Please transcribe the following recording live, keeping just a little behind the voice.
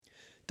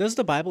Does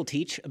the Bible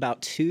teach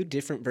about two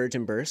different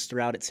virgin births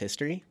throughout its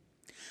history?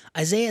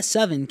 Isaiah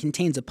 7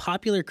 contains a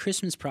popular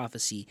Christmas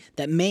prophecy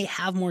that may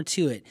have more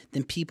to it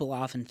than people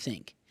often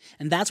think.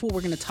 And that's what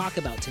we're going to talk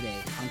about today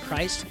on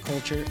Christ,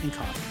 Culture, and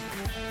Coffee.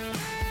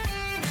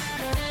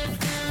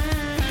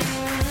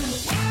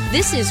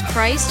 This is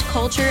Christ,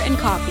 Culture, and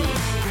Coffee,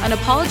 an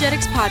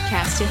apologetics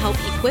podcast to help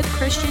equip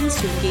Christians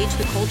to engage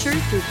the culture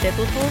through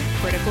biblical,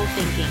 critical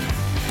thinking.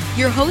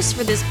 Your hosts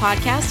for this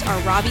podcast are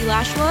Robbie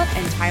Lashua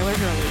and Tyler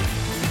Hurley.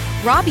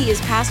 Robbie is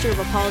pastor of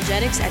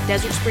apologetics at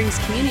Desert Springs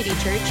Community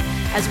Church,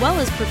 as well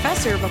as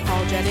professor of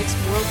apologetics,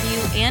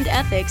 worldview, and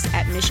ethics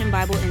at Mission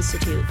Bible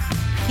Institute.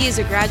 He is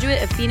a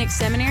graduate of Phoenix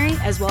Seminary,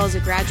 as well as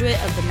a graduate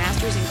of the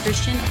Masters in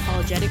Christian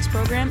Apologetics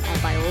program at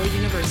Biola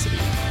University.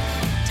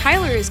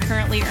 Tyler is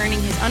currently earning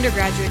his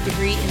undergraduate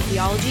degree in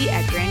theology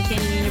at Grand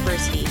Canyon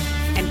University,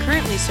 and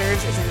currently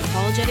serves as an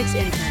apologetics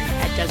intern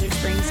at Desert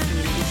Springs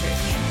Community Church.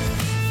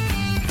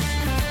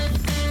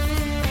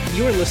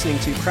 You are listening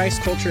to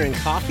Christ, Culture, and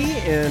Coffee,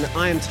 and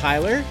I am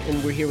Tyler,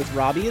 and we're here with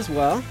Robbie as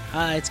well.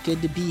 It's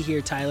good to be here,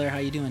 Tyler. How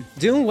you doing?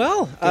 Doing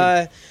well.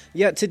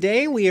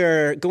 Today we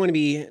are going to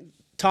be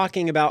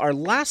talking about our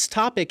last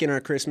topic in our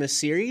Christmas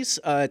series.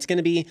 It's going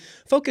to be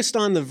focused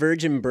on the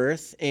virgin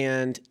birth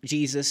and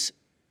Jesus.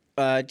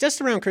 Just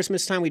around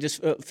Christmas time, we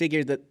just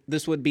figured that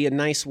this would be a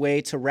nice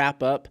way to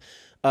wrap up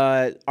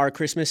our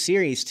Christmas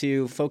series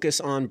to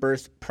focus on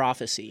birth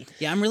prophecy.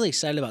 Yeah, I'm really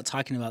excited about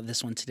talking about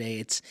this one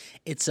today.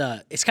 It's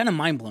kind of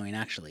mind-blowing,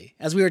 actually.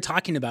 As we were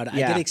talking about it, I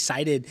get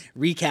excited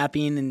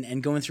recapping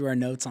and going through our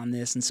notes on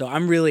this, and so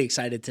I'm really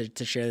excited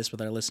to share this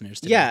with our listeners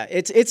today. Yeah,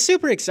 it's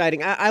super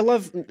exciting. I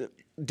love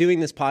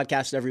doing this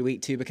podcast every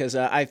week too, because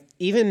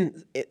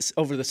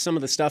some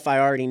of the stuff I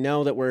already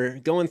know that we're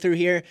going through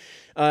here.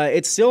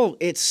 It's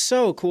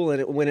so cool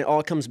when it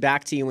all comes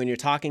back to you when you're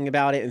talking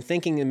about it and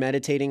thinking and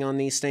meditating on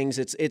these things.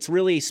 It's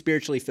really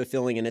spiritually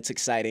fulfilling and it's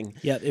exciting.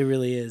 Yeah, it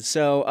really is.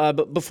 So,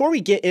 but before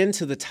we get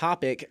into the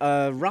topic,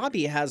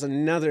 Robbie has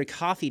another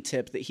coffee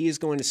tip that he is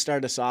going to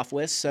start us off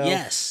with. So,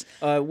 yes.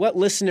 What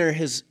listener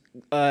has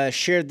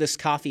shared this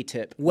coffee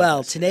tip?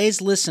 Well,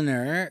 today's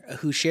listener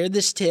who shared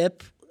this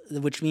tip,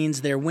 which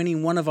means they're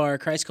winning one of our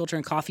Christ Culture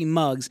and Coffee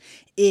mugs,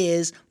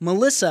 is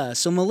Melissa.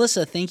 So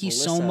Melissa, thank you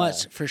so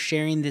much for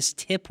sharing this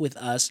tip with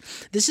us.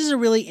 This is a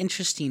really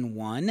interesting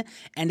one,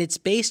 and it's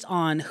based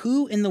on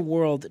who in the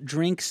world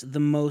drinks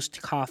the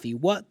most coffee.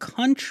 What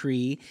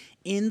country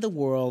in the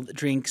world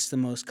drinks the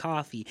most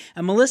coffee?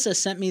 And Melissa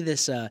sent me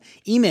this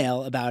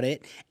email about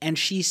it, and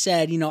she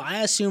said,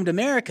 I assumed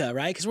America,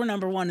 right? Because we're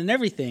number one in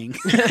everything.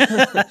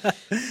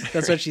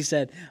 That's what she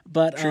said.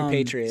 But True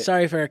patriot.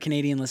 Sorry for our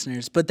Canadian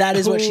listeners, but that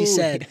is what she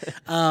said.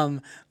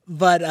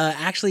 But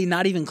actually,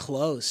 not even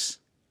close.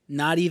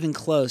 Not even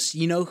close.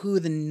 You know who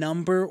the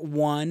number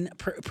one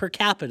per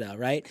capita,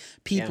 right?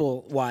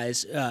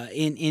 People-wise,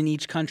 in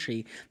each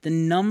country, the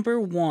number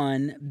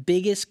one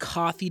biggest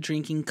coffee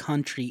drinking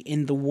country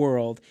in the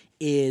world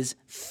is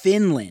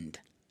Finland.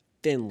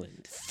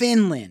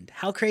 Finland.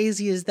 How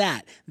crazy is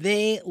that?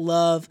 They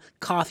love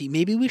coffee.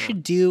 Maybe we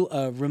should do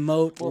a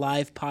remote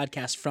live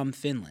podcast from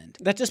Finland.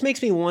 That just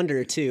makes me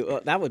wonder, too.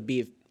 That would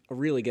be a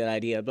really good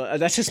idea. But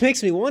that just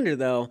makes me wonder,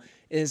 though,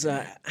 is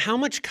how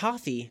much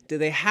coffee do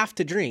they have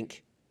to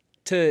drink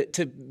to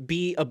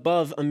be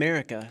above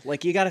America?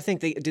 Like, you got to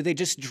think, do they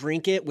just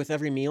drink it with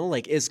every meal?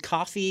 Like, is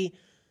coffee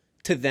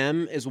to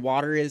them as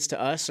water is to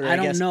us? Or I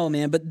don't know,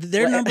 man. But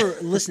they're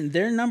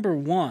they're number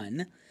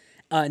one.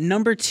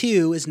 Number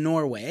two is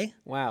Norway.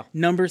 Wow.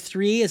 Number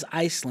 3 is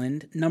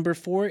Iceland. Number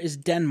 4 is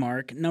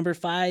Denmark. Number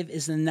 5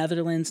 is the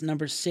Netherlands.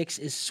 Number 6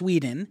 is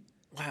Sweden.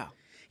 Wow.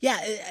 Yeah,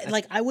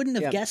 I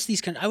wouldn't have guessed these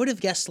countries. I would have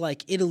guessed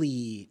like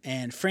Italy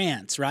and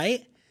France,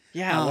 right?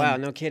 Yeah, wow,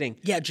 no kidding.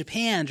 Yeah,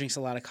 Japan drinks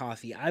a lot of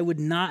coffee. I would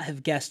not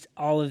have guessed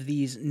all of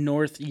these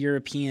North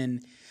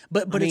European,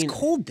 but it's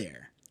cold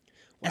there.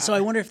 Wow. And so I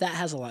wonder if that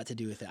has a lot to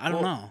do with it. I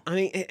don't know. I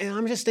mean, and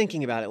I'm just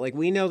thinking about it. Like,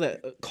 we know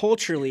that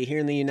culturally here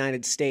in the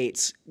United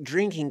States,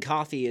 drinking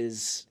coffee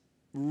is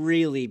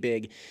really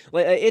big.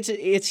 Like,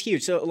 it's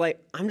huge. So,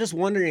 like, I'm just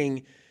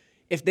wondering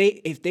if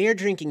they are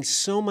drinking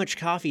so much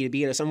coffee to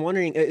beat us. I'm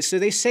wondering. So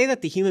they say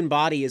that the human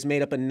body is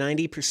made up of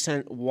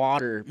 90%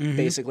 water,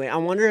 basically. I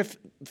wonder if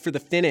for the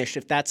Finnish,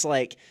 if that's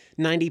like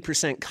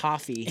 90%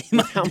 coffee,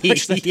 how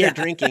much that they're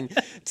drinking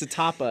to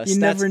top us. You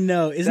never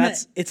know.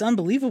 It's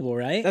unbelievable,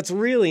 right? That's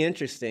really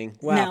interesting.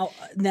 Wow.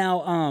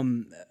 Now,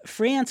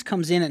 France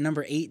comes in at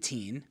number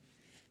 18.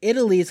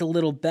 Italy is a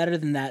little better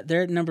than that.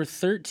 They're at number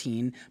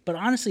 13. But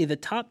honestly, the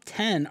top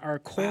 10 are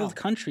cold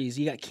countries.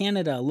 You got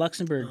Canada,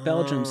 Luxembourg,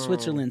 Belgium,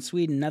 Switzerland,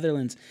 Sweden,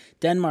 Netherlands,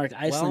 Denmark,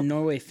 Iceland,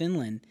 Norway,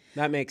 Finland.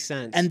 That makes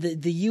sense. And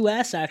the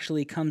U.S.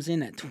 actually comes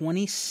in at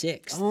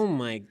 26th. Oh,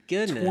 my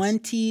goodness.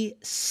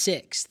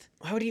 26th.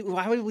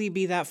 Why would we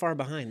be that far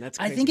behind? That's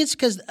crazy. I think it's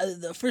because,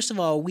 first of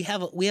all, we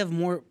have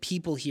more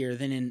people here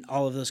than in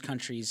all of those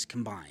countries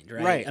combined,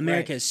 right? Right.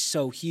 America is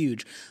so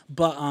huge.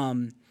 But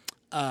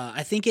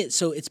I think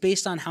it's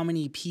based on how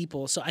many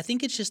people. So I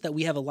think it's just that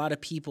we have a lot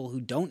of people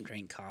who don't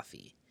drink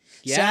coffee.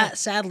 Yeah.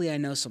 Sadly, I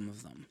know some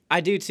of them.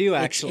 I do too,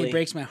 actually. It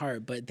breaks my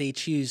heart, but they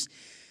choose,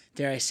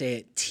 dare I say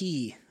it,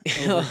 tea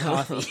over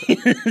coffee.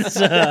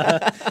 So,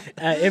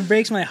 it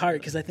breaks my heart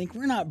because I think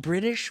we're not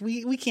British.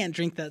 We can't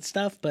drink that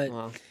stuff, but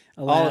Well,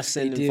 alas, all have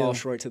sinned they and do. fall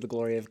short to the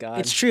glory of God.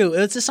 It's true.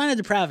 It's a sign of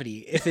depravity,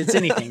 if it's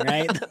anything,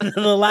 right?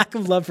 The lack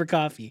of love for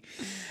coffee.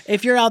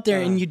 If you're out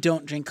there and you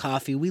don't drink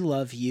coffee, we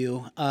love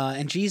you,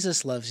 and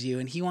Jesus loves you,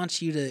 and he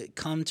wants you to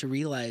come to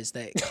realize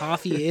that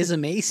coffee is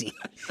amazing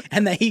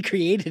and that he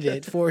created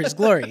it for his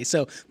glory.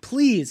 So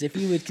please, if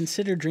you would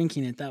consider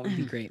drinking it, that would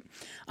be great.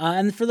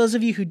 And for those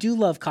of you who do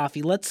love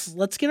coffee, let's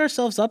get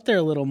ourselves up there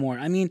a little more.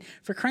 I mean,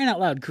 for crying out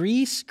loud,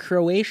 Greece,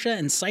 Croatia,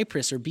 and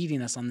Cyprus are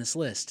beating us on this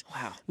list.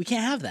 Wow. We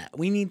can't have that.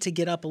 We need to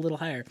get up a little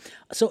higher.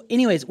 So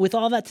anyways, with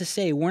all that to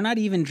say, we're not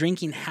even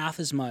drinking half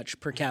as much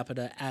per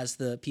capita as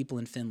the people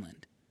in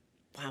Finland.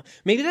 Wow.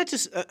 Maybe that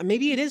just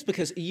maybe it is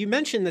because you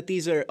mentioned that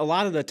these are a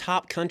lot of the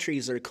top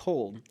countries are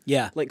cold.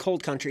 Yeah. Like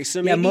cold countries. So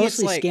Yeah, maybe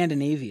mostly it's like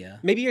Scandinavia.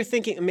 maybe you're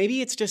thinking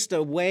maybe it's just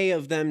a way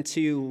of them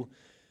to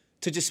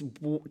just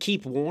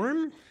keep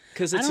warm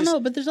because I it's don't just, know,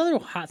 but there's other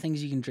hot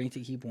things you can drink to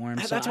keep warm.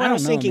 So that's I what I don't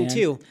was know, thinking man.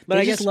 too. But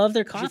They I just guess love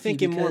their you're coffee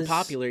thinking more because-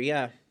 popular,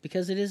 yeah.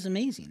 because it is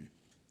amazing.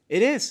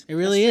 It is. It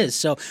really is.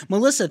 So,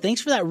 Melissa, thanks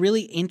for that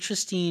really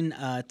interesting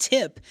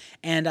tip.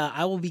 And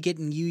I will be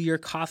getting you your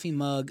coffee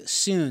mug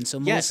soon. So,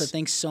 Melissa, Yes.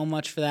 thanks so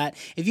much for that.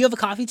 If you have a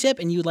coffee tip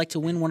and you would like to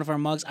win one of our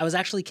mugs, I was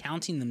actually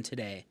counting them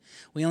today.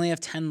 We only have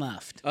 10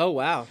 left. Oh,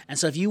 wow. And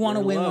so if you want to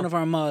We're win low. one of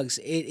our mugs,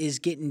 it is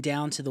getting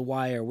down to the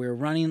wire. We're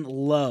running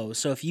low.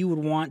 So if you would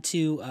want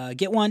to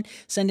get one,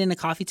 send in a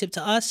coffee tip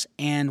to us.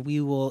 And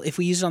we will, if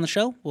we use it on the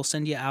show, we'll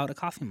send you out a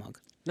coffee mug.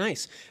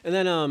 Nice. And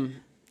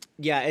then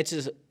yeah, it's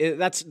just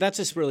that's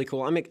just really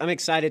cool. I'm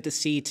excited to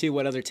see too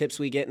what other tips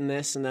we get in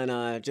this, and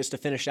then just to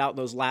finish out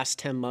those last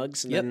 10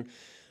 mugs, and Yep. then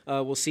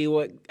we'll see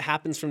what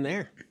happens from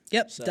there.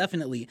 Yep,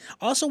 definitely.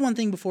 Also, one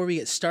thing before we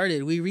get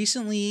started, we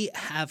recently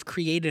have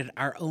created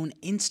our own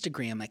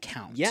Instagram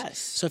account. Yes.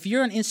 So if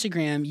you're on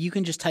Instagram, you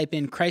can just type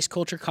in Christ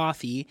Culture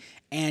Coffee,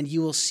 and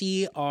you will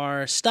see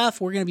our stuff.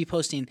 We're going to be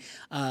posting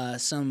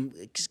some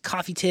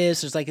coffee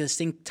tips. There's like this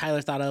thing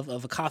Tyler thought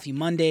of a Coffee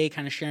Monday,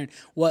 kind of sharing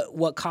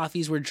what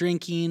coffees we're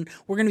drinking.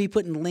 We're going to be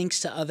putting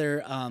links to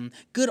other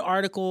good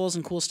articles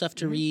and cool stuff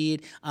to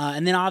read,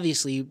 and then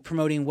obviously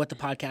promoting what the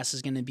podcast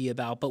is going to be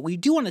about. But we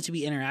do want it to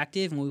be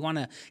interactive, and we want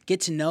to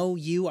get to know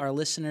you, our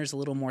listeners, a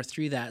little more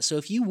through that. So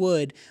if you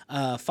would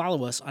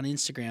follow us on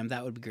Instagram,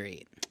 that would be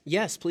great.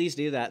 Yes, please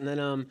do that. And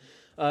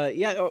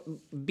then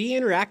be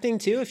interacting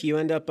too. If you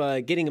end up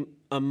getting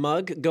a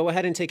mug, go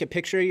ahead and take a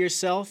picture of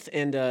yourself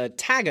and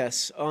tag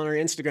us on our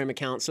Instagram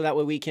account, so that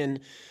way we can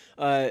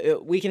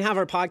have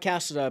our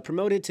podcast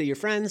promoted to your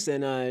friends,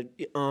 and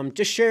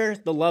just share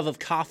the love of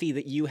coffee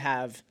that you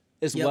have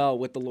as well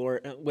with the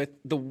Lord, with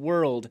the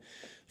world,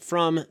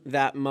 from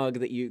that mug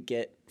that you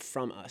get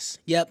from us.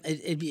 Yep,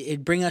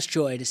 it'd bring us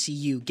joy to see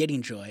you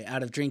getting joy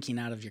out of drinking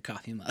out of your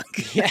coffee mug.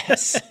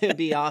 Yes, it'd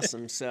be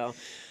awesome. So,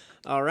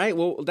 all right,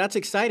 well, that's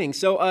exciting.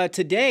 So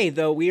today,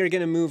 though, we are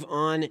going to move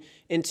on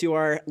into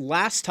our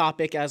last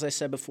topic, as I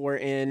said before,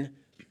 in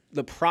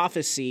the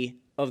prophecy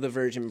of the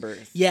virgin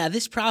birth. Yeah,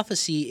 this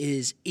prophecy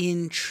is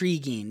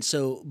intriguing.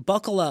 So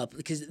buckle up,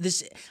 because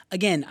this,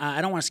 again,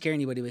 I don't want to scare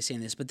anybody by saying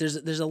this, but there's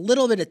a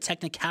little bit of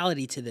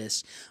technicality to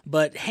this.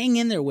 But hang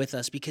in there with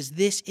us, because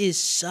this is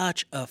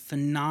such a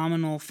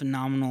phenomenal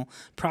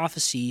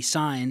prophecy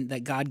sign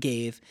that God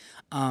gave.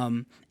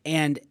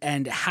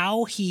 And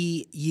how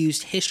he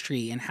used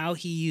history and how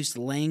he used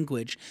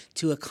language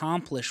to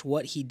accomplish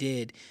what he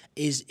did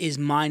is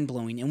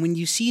mind-blowing. And when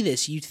you see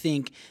this, you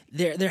think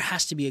there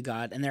has to be a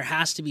God, and there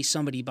has to be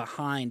somebody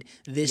behind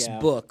this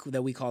book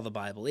that we call the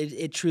Bible.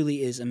 It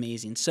truly is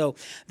amazing. So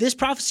this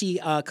prophecy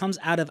comes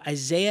out of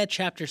Isaiah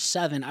chapter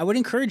 7. I would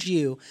encourage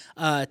you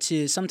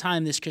to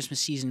sometime this Christmas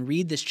season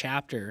read this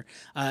chapter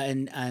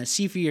and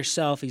see for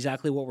yourself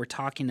exactly what we're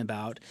talking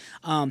about.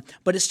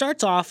 But it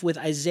starts off with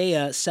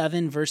Isaiah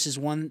 7, verses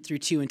 1 through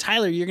 2. And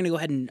Tyler, you're going to go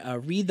ahead and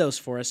read those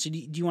for us. So do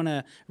you want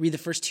to read the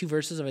first two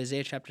verses of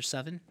Isaiah chapter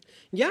 7?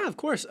 Yeah, of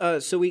course.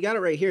 So we got it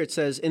right here. It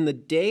says, "In the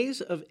days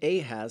of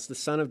Ahaz, the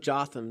son of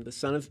Jotham, the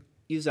son of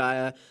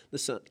Uzziah,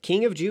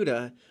 king of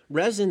Judah,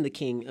 Rezin, the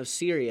king of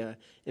Syria,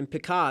 and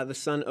Pekah, the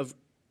son of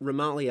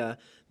Remaliah,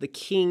 the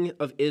king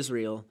of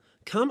Israel,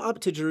 come up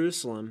to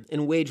Jerusalem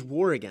and wage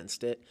war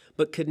against it,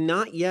 but could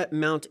not yet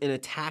mount an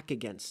attack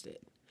against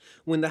it.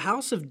 When the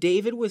house of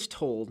David was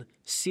told,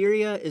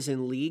 Syria is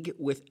in league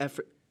with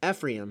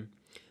Ephraim,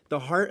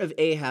 the heart of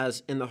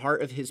Ahaz and the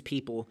heart of his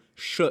people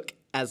shook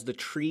as the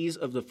trees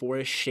of the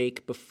forest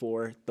shake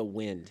before the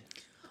wind."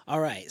 All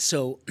right,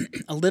 so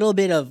a little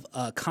bit of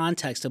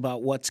context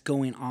about what's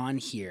going on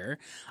here.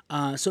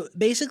 So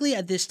basically,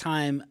 at this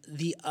time,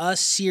 the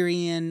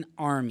Assyrian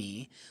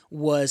army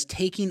was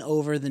taking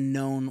over the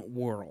known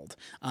world.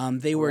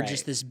 They were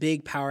just this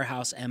big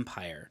powerhouse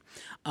empire.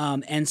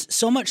 And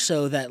so much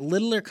so that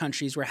littler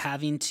countries were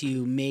having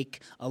to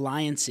make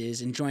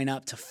alliances and join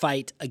up to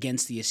fight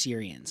against the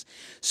Assyrians.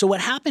 So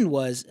what happened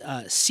was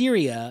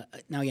Syria,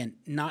 now again,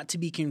 not to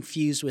be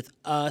confused with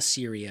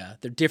Assyria,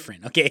 they're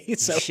different, okay?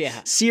 So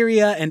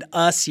Syria and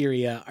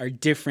Assyria are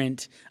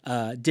different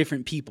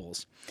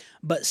peoples.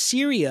 But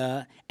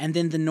Syria and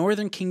then the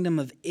northern kingdom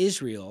of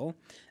Israel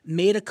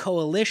made a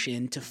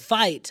coalition to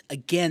fight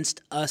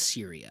against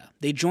Assyria.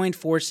 They joined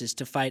forces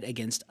to fight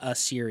against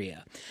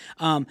Assyria.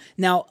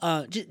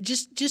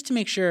 Just to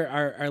make sure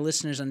our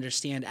listeners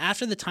understand,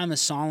 after the time of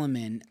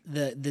Solomon,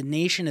 the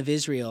nation of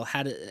Israel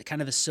had a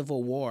kind of a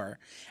civil war,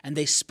 and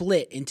they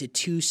split into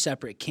two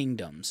separate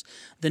kingdoms.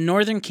 The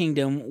northern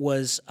kingdom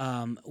was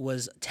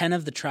 10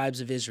 of the tribes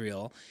of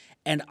Israel,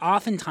 and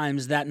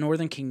oftentimes that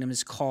northern kingdom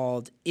is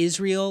called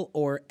Israel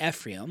or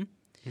Ephraim.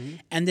 Mm-hmm.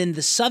 And then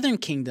the southern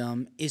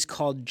kingdom is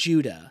called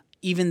Judah,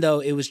 even though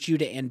it was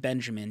Judah and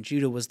Benjamin.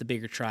 Judah was the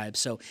bigger tribe,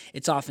 so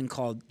it's often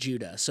called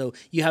Judah. So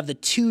you have the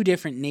two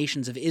different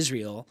nations of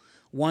Israel,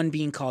 one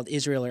being called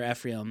Israel or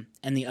Ephraim,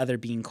 and the other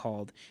being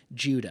called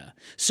Judah.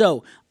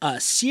 So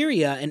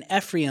Syria and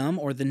Ephraim,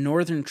 or the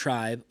northern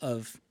tribe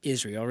of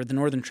Israel, or the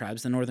northern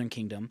tribes, the northern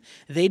kingdom,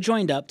 they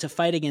joined up to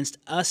fight against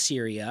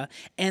Assyria,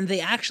 and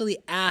they actually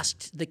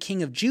asked the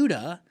king of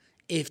Judah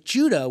if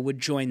Judah would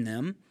join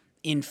them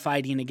in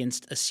fighting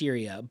against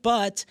Assyria.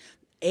 But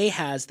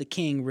Ahaz, the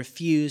king,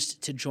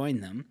 refused to join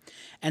them.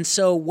 And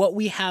so what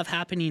we have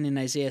happening in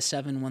Isaiah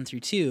 7, 1 through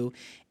 2,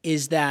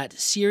 is that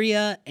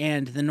Syria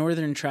and the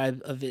northern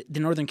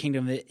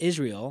kingdom of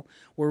Israel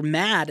were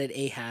mad at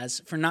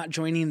Ahaz for not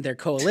joining their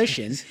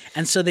coalition,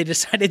 and so they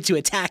decided to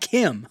attack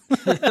him.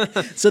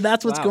 So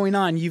that's what's going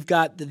on. You've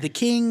got the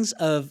kings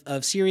of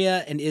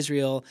Syria and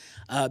Israel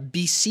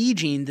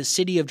besieging the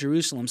city of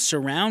Jerusalem,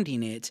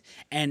 surrounding it,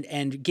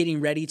 and getting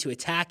ready to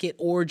attack it,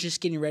 or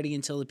just getting ready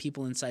until the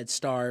people inside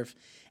starve,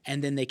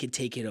 and then they could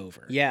take it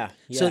over. Yeah.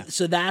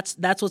 So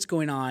that's what's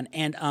going on.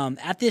 And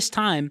at this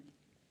time,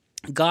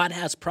 God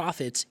has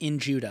prophets in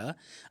Judah.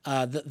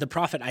 The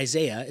prophet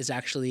Isaiah is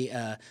actually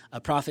a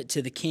prophet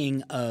to the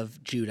king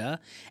of Judah.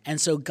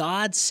 And so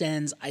God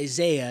sends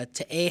Isaiah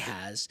to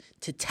Ahaz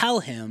to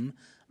tell him,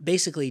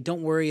 basically,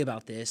 don't worry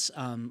about this.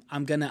 I'm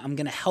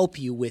gonna help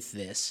you with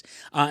this.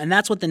 And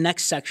that's what the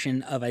next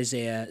section of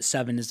Isaiah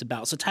 7 is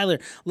about. So Tyler,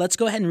 let's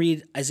go ahead and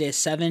read Isaiah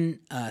 7,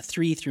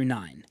 3 through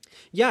 9.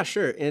 Yeah,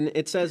 sure. And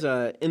it says,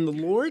 and the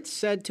Lord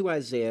said to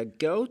Isaiah,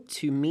 go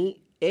to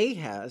meet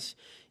Ahaz,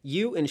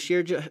 you and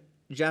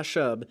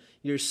Shear-Jashub,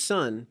 your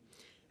son,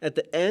 at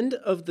the end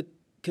of the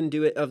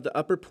conduit of the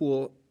upper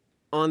pool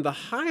on the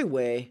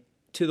highway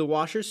to the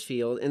washer's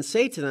field, and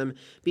say to them,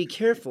 be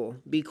careful,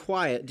 be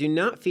quiet, do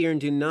not fear,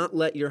 and do not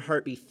let your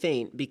heart be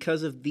faint,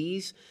 because of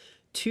these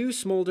two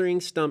smoldering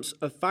stumps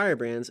of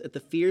firebrands at the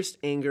fierce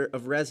anger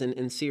of Rezin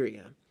in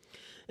Syria,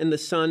 and the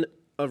son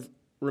of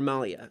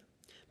Remaliah.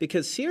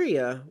 Because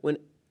Syria, when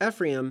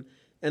Ephraim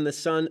and the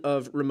son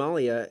of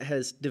Remaliah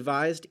has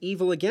devised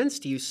evil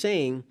against you,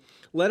 saying,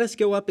 let us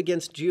go up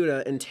against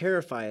Judah and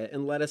terrify it,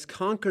 and let us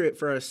conquer it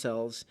for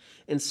ourselves,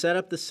 and set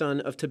up the son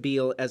of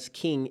Tabeel as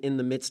king in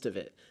the midst of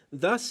it.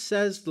 Thus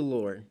says the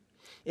Lord,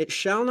 it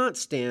shall not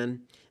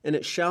stand, and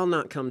it shall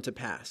not come to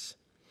pass.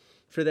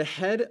 For the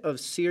head of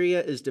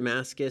Syria is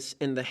Damascus,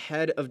 and the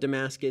head of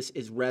Damascus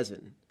is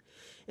Rezin.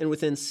 And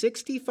within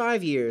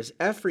 65 years,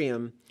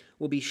 Ephraim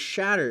will be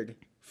shattered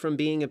from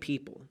being a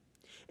people.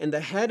 And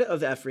the head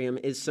of Ephraim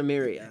is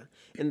Samaria,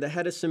 and the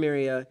head of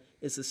Samaria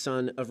is the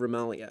son of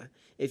Remaliah.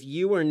 If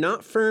you are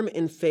not firm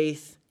in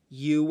faith,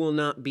 you will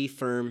not be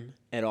firm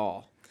at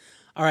all.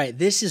 All right,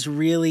 this is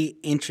really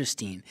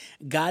interesting.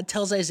 God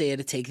tells Isaiah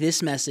to take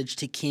this message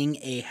to King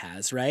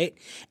Ahaz, right?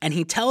 And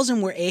he tells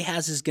him where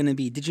Ahaz is going to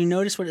be. Did you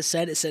notice what it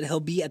said? It said he'll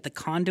be at the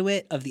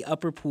conduit of the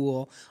upper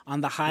pool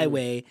on the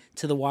highway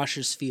to the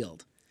washer's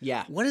field.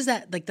 Yeah. What is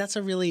that? Like, that's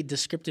a really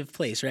descriptive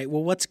place, right?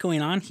 Well, what's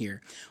going on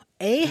here?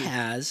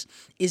 Ahaz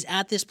is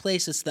at this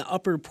place. It's the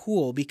upper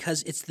pool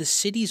because it's the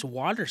city's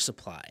water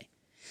supply.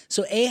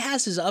 So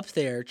Ahaz is up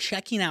there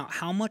checking out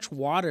how much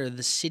water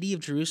the city of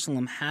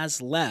Jerusalem has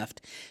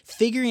left,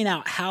 figuring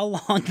out how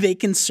long they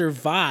can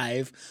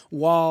survive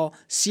while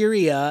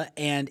Syria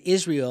and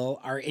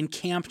Israel are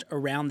encamped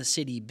around the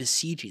city,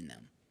 besieging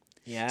them.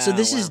 Yeah. So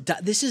this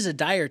is a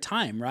dire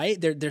time, right?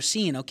 They're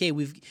seeing, okay,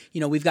 we've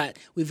got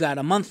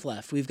a month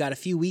left, we've got a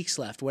few weeks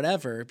left,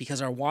 whatever,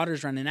 because our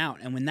water's running out,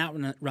 and when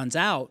that runs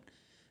out,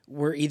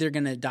 we're either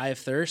going to die of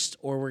thirst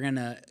or we're going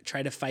to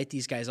try to fight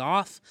these guys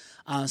off.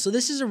 So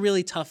this is a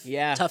really tough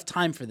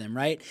time for them,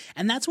 right?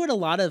 And that's what a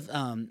lot of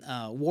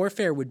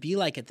warfare would be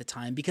like at the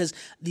time, because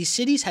these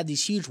cities had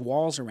these huge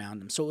walls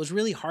around them. So it was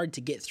really hard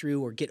to get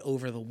through or get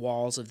over the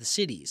walls of the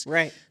cities.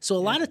 Right. So a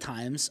lot of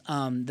times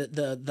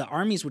the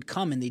armies would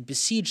come and they'd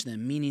besiege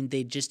them, meaning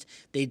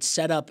they'd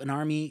set up an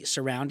army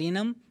surrounding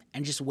them,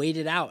 and just wait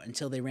it out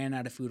until they ran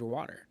out of food or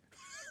water.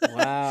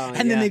 Wow.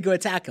 And then they go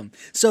attack him.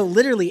 So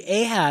literally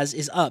Ahaz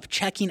is up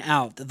checking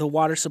out the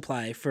water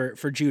supply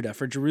for Judah,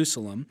 for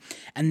Jerusalem.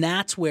 And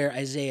that's where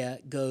Isaiah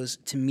goes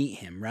to meet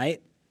him,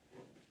 right?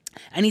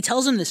 And he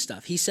tells him this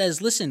stuff. He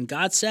says, listen,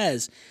 God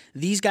says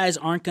these guys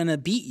aren't going to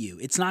beat you.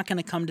 It's not going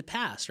to come to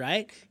pass,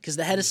 right? Because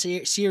the head of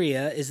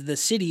Syria is the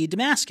city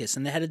Damascus,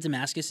 and the head of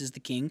Damascus is the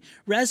king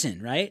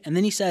Rezin, right? And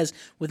then he says,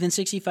 within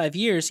 65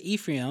 years,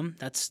 Ephraim,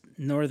 that's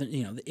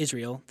northern,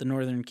 Israel, the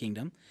northern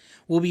kingdom,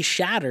 will be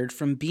shattered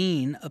from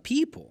being a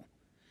people.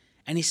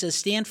 And he says,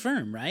 stand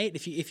firm, right?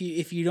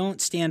 If you don't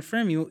stand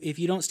firm, if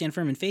you don't stand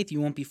firm in faith, you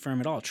won't be firm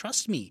at all.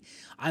 Trust me.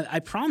 I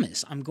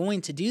promise I'm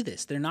going to do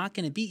this. They're not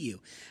going to beat you.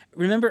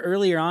 Remember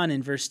earlier on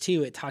in verse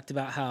 2, it talked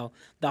about how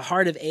the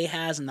heart of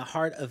Ahaz and the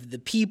heart of the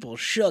people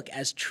shook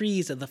as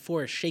trees of the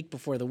forest shake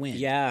before the wind.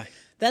 Yeah.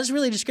 That's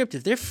really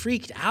descriptive. They're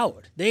freaked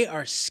out. They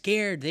are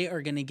scared. They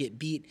are going to get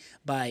beat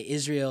by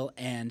Israel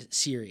and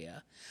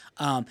Syria.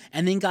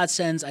 And then God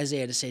sends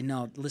Isaiah to say,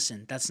 no,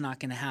 listen, that's not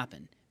going to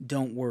happen.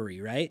 Don't worry,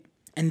 right?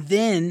 And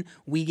then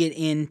we get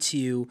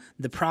into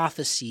the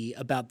prophecy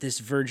about this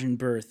virgin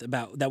birth,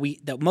 about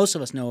that most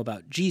of us know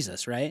about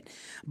Jesus, right?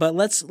 But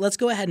let's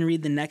go ahead and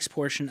read the next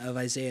portion of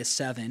Isaiah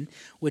 7,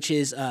 which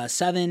is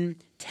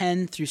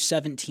 7:10 through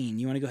 17.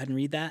 You want to go ahead and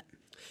read that?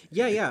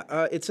 Yeah.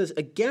 It says,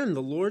 again,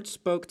 the Lord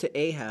spoke to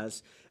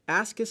Ahaz,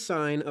 ask a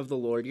sign of the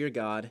Lord your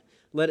God.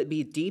 Let it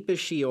be deep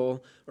as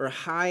Sheol or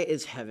high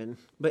as heaven.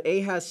 But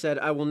Ahaz said,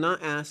 I will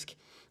not ask,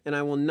 and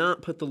I will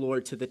not put the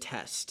Lord to the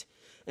test.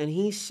 And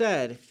he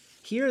said,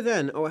 hear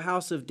then, O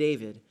house of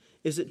David,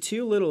 is it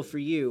too little for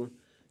you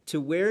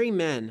to weary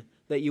men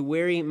that you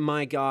weary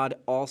my God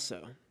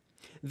also?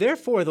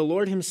 Therefore the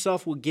Lord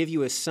himself will give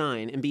you a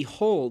sign, and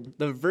behold,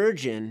 the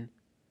virgin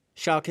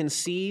shall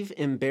conceive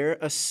and bear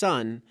a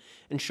son,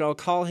 and shall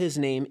call his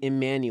name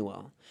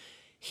Emmanuel.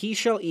 He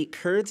shall eat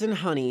curds and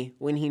honey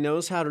when he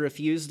knows how to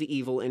refuse the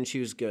evil and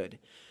choose good.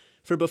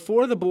 For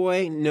before the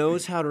boy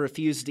knows how to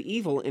refuse the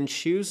evil and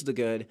choose the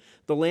good,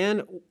 the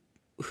land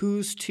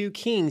whose two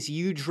kings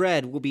you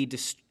dread will be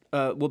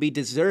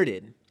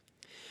deserted.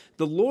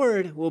 The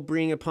Lord will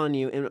bring upon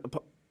you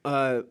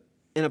and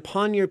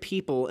upon your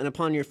people and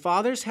upon your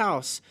father's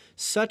house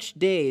such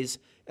days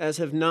as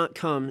have not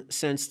come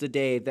since the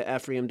day that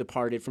Ephraim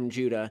departed from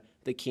Judah,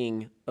 the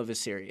king of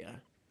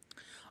Assyria.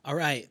 All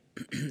right.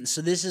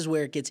 So this is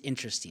where it gets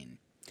interesting,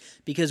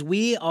 because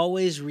we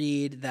always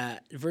read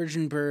that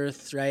virgin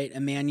birth, right,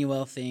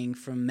 Emmanuel thing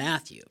from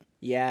Matthew.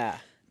 Yeah.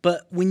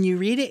 But when you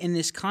read it in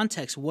this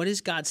context, what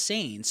is God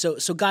saying? So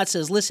God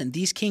says, listen,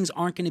 these kings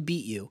aren't going to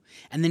beat you.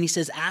 And then he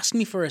says, ask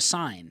me for a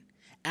sign.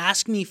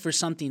 Ask me for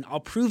something. I'll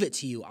prove it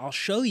to you. I'll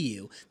show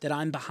you that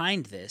I'm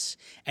behind this.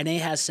 And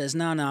Ahaz says,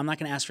 no, I'm not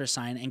going to ask for a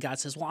sign. And God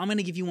says, well, I'm going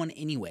to give you one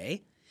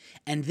anyway.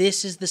 And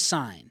this is the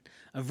sign.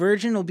 A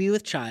virgin will be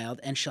with child,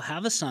 and she'll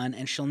have a son,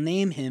 and she'll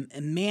name him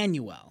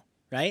Emmanuel,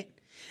 right?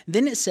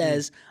 Then it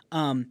says,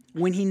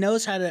 when he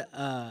knows how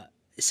to...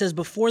 It says,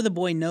 before the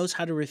boy knows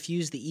how to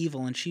refuse the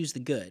evil and choose the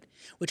good,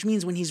 which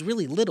means when he's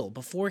really little,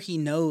 before he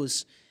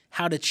knows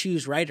how to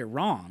choose right or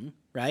wrong,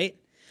 right?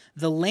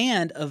 The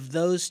land of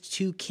those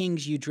two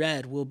kings you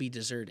dread will be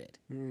deserted.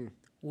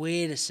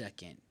 Wait a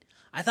second.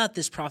 I thought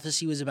this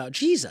prophecy was about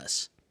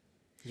Jesus.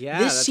 Yeah,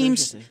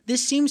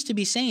 this seems to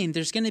be saying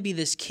there's going to be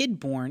this kid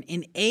born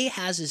in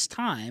Ahaz's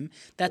time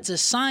that's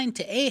assigned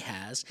to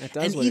Ahaz.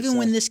 And even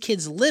when this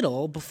kid's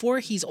little, before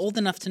he's old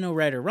enough to know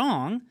right or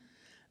wrong,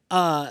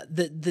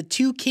 the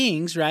two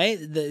kings, right,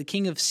 the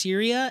king of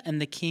Syria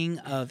and the king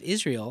of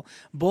Israel,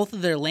 both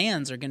of their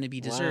lands are going to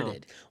be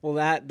deserted. Wow.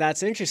 Well,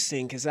 that's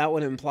interesting, because that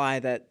would imply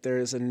that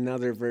there's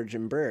another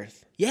virgin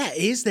birth. Yeah,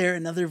 is there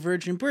another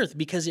virgin birth?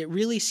 Because it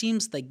really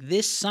seems like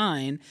this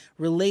sign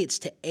relates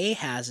to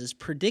Ahaz's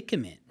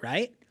predicament,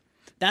 right?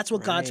 That's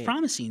what God's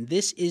promising.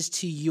 This is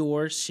to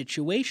your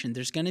situation.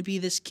 There's going to be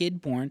this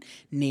kid born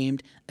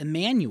named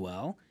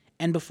Emmanuel.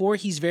 And before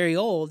he's very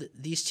old,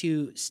 these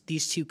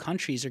two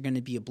countries are going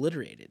to be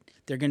obliterated.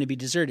 They're going to be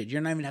deserted.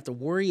 You're not even going to have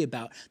to worry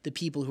about the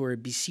people who are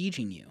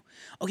besieging you.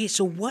 Okay,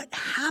 so what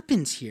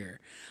happens here?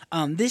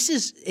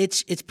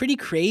 It's pretty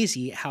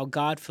crazy how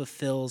God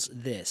fulfills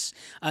this.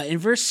 In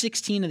verse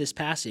 16 of this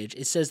passage,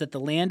 it says that the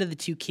land of the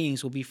two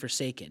kings will be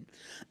forsaken.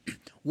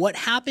 What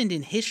happened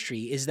in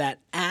history is that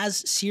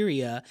as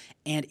Syria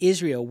and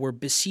Israel were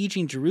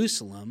besieging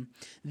Jerusalem,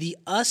 the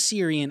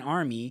Assyrian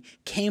army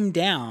came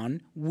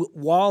down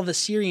while the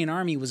Syrian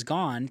army was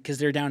gone, because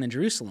they're down in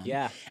Jerusalem.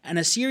 Yeah. And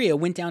Assyria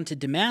went down to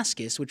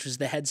Damascus, which was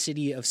the head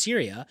city of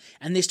Syria,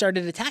 and they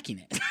started attacking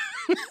it.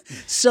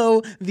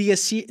 So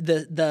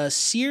the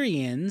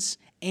Syrians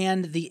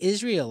and the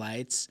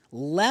Israelites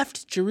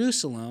left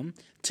Jerusalem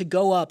to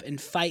go up and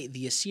fight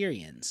the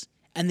Assyrians,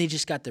 and they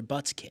just got their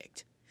butts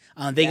kicked.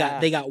 They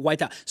got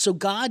wiped out. So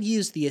God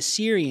used the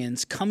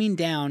Assyrians coming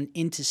down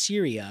into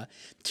Syria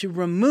to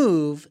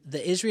remove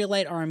the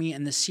Israelite army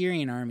and the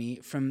Syrian army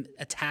from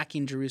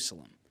attacking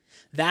Jerusalem.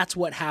 That's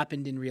what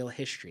happened in real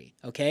history.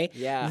 Okay.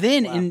 Yeah.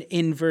 Then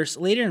in verse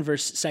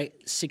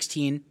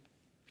 16.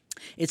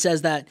 it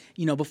says that,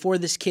 before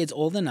this kid's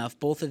old enough,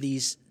 both of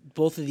these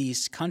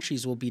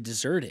countries will be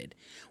deserted.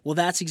 Well,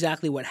 that's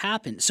exactly what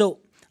happened. So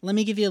let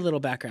me give you a little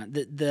background.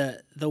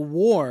 The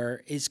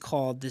war is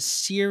called the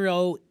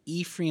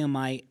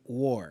Syro-Ephraimite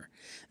War.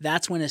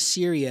 That's when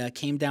Assyria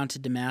came down to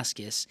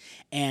Damascus,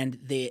 and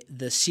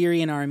the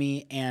Syrian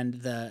army and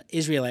the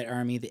Israelite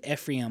army, the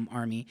Ephraim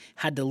army,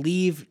 had to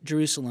leave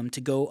Jerusalem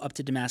to go up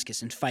to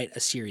Damascus and fight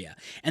Assyria.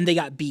 And they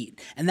got beat.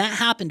 And that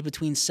happened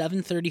between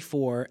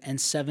 734 and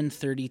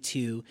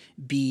 732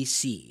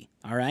 BC.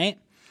 All right?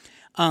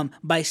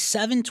 By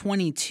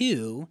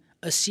 722,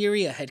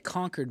 Assyria had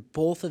conquered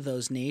both of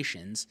those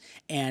nations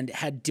and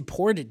had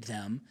deported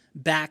them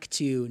back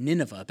to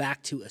Nineveh,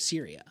 back to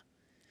Assyria.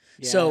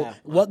 Yeah. So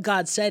what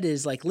God said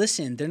is like,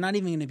 listen, they're not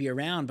even going to be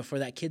around before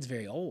that kid's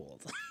very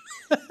old.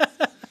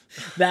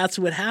 That's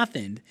what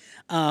happened.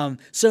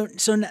 So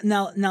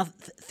now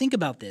think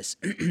about this.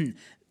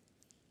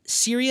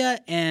 Syria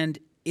and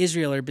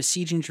Israel are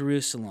besieging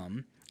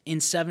Jerusalem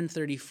in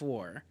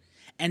 734,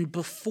 and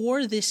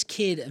before this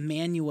kid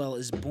Emmanuel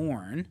is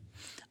born,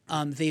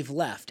 they've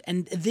left.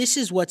 And this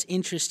is what's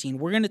interesting.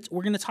 We're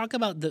gonna talk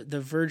about the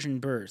virgin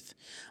birth,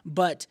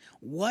 but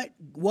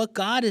what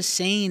God is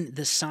saying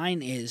the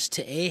sign is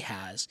to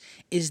Ahaz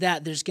is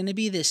that there's going to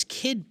be this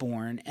kid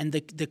born, and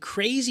the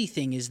crazy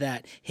thing is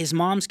that his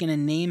mom's going to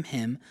name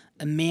him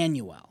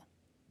Emmanuel.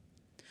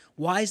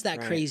 Why is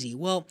that crazy?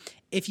 Well,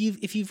 if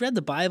you've read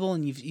the Bible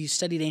and you've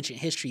studied ancient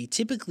history,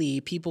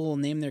 typically people will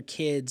name their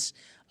kids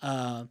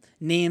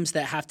names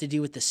that have to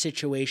do with the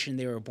situation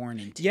they were born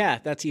into. Yeah,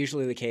 that's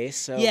usually the case.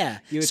 So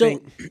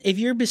if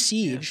you're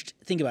besieged,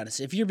 think about this.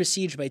 If you're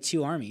besieged by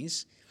two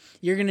armies,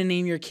 you're going to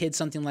name your kid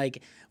something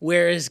like,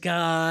 "Where is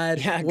God?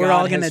 Yeah, we're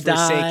God all going to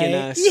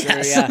die."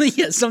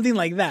 Us. Something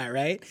like that,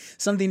 right?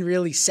 Something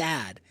really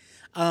sad.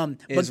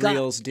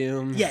 Israel's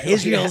doomed. Yeah,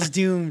 Israel's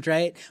doomed,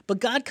 right? But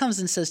God comes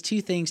and says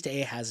two things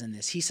to Ahaz in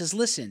this. He says,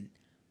 listen,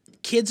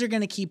 kids are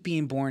going to keep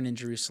being born in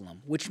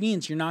Jerusalem, which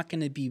means you're not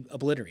going to be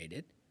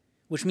obliterated,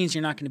 which means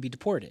you're not going to be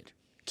deported.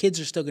 Kids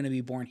are still going to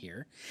be born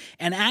here.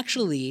 And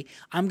actually,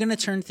 I'm going to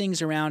turn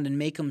things around and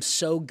make them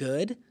so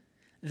good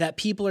that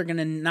people are going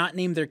to not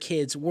name their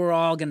kids, "We're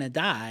all going to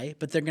die,"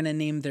 but they're going to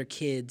name their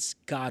kids,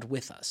 "God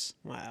with us."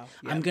 Wow.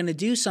 Yep. I'm going to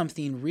do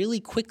something really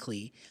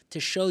quickly to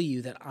show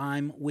you that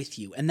I'm with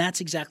you. And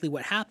that's exactly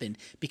what happened,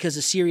 because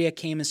Assyria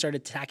came and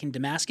started attacking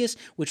Damascus,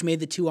 which made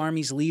the two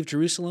armies leave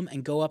Jerusalem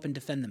and go up and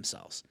defend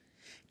themselves.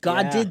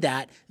 God did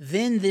that.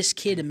 Then this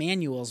kid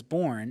Emmanuel's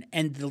born,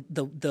 and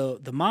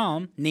the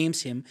mom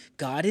names him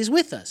 "God is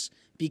with us,"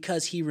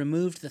 because he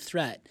removed the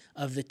threat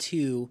of the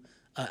two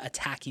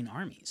attacking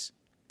armies.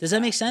 Does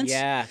that make sense?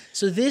 Yeah.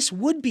 So this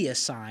would be a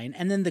sign.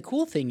 And then the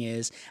cool thing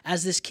is,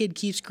 as this kid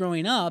keeps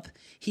growing up,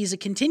 he's a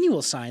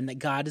continual sign that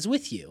God is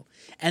with you.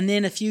 And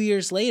then a few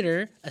years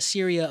later,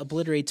 Assyria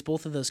obliterates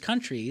both of those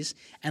countries,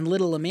 and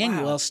little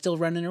Emmanuel's still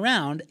running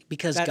around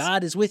because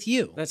God is with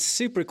you. That's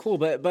super cool.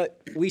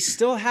 But we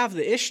still have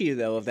the issue,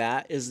 though, of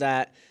that is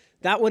that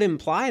would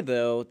imply,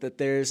 though, that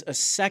there's a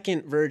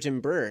second virgin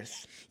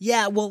birth.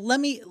 Yeah, well,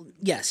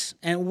 yes,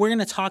 and we're going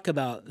to talk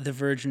about the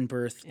virgin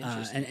birth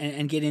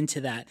and get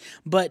into that.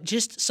 But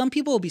just some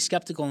people will be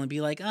skeptical and be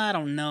like, "I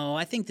don't know,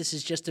 I think this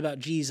is just about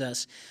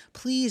Jesus."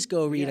 Please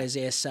go read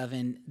Isaiah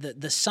 7.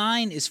 The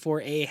sign is for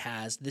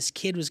Ahaz. This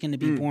kid was going to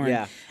be born.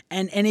 Yeah.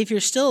 And if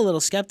you're still a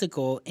little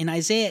skeptical, in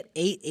Isaiah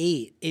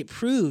 8:8, it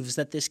proves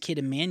that this kid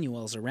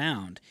Emmanuel's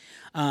around.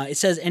 It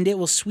says, "And it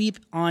will sweep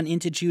on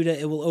into Judah,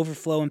 it will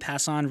overflow and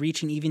pass on,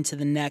 reaching even to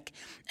the neck,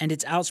 and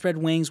its outspread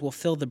wings will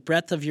fill the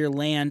breadth of your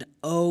land,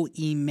 O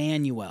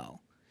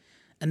Emmanuel."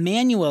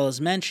 Emmanuel is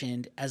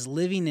mentioned as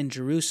living in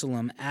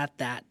Jerusalem at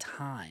that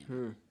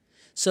time.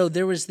 So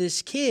there was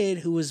this kid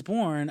who was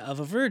born of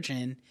a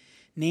virgin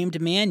named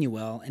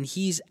Emmanuel, and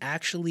he's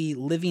actually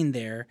living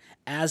there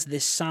as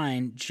this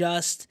sign,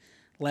 just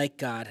like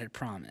God had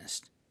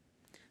promised.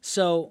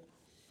 So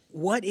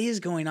what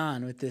is going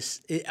on with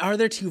this? Are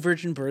there two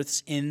virgin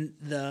births in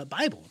the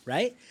Bible,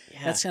 right?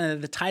 Yeah. That's kind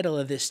of the title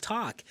of this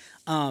talk.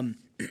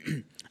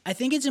 I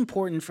think it's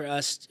important for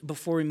us,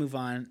 before we move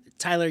on,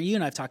 Tyler, you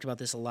and I have talked about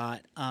this a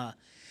lot.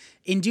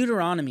 In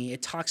Deuteronomy,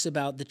 it talks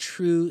about the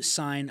true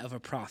sign of a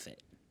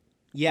prophet.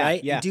 Yeah,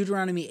 right? yeah. In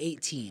Deuteronomy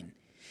 18.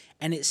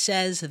 And it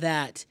says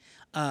that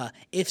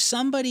if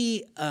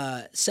somebody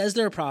says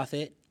they're a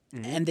prophet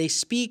and they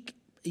speak,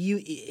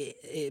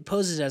 it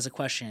poses it as a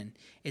question.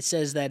 It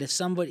says that if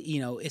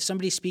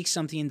somebody speaks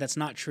something that's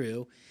not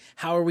true,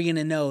 how are we going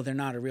to know they're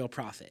not a real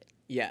prophet?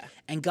 Yeah.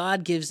 And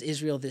God gives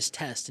Israel this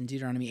test in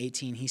Deuteronomy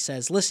 18. He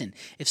says, listen,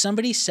 if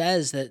somebody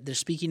says that they're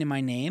speaking in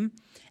my name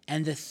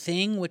and the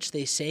thing which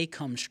they say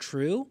comes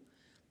true,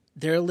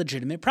 they're a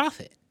legitimate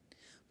prophet.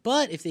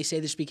 But if they say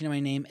they're speaking in my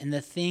name and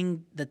the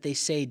thing that they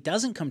say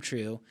doesn't come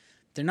true,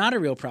 they're not a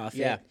real prophet.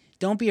 Yeah.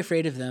 Don't be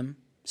afraid of them.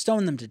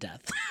 Stone them to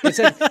death.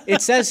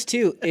 It says,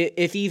 too,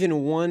 if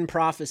even one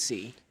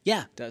prophecy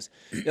does.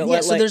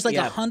 So there's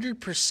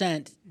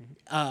 100%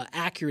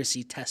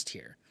 accuracy test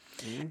here.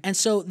 And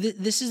so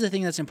this is the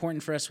thing that's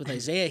important for us with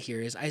Isaiah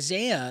here is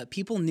Isaiah,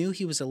 people knew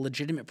he was a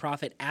legitimate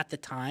prophet at the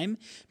time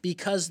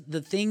because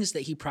the things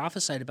that he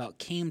prophesied about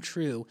came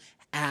true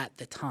at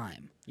the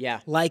time.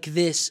 Yeah. Like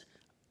this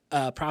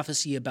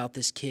prophecy about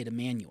this kid,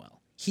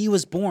 Emmanuel. He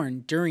was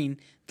born during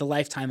the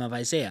lifetime of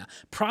Isaiah,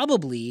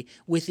 probably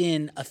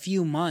within a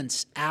few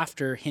months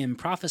after him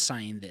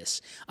prophesying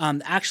this.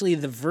 Actually,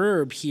 the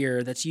verb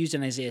here that's used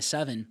in Isaiah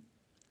 7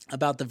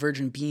 about the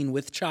virgin being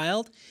with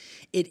child,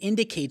 it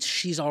indicates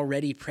she's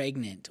already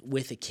pregnant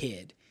with a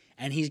kid,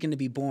 and he's going to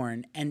be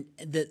born. And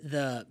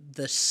the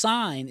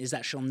sign is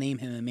that she'll name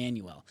him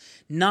Emmanuel,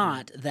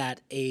 not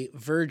that a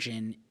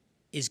virgin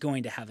is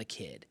going to have a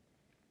kid.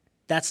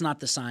 That's not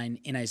the sign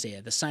in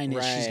Isaiah. The sign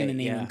is she's going to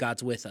name him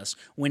God's with us,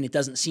 when it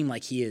doesn't seem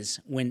like he is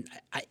when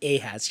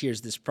Ahaz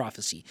hears this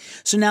prophecy.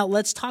 So now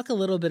let's talk a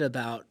little bit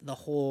about the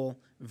whole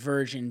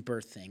virgin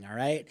birth thing, all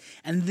right?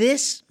 And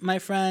this, my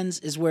friends,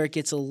 is where it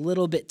gets a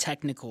little bit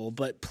technical,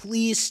 but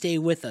please stay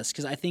with us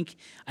because I think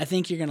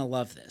you're going to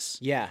love this.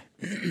 Yeah.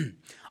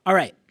 All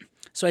right.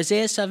 So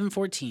Isaiah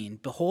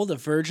 7:14, behold, a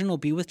virgin will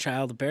be with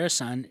child, bear a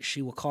son,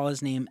 she will call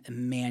his name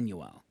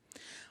Emmanuel.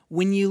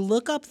 When you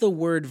look up the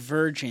word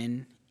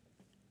virgin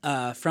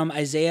from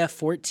Isaiah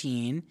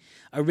 14.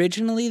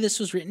 Originally, this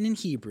was written in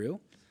Hebrew,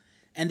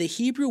 and the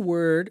Hebrew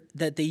word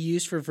that they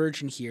use for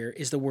virgin here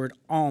is the word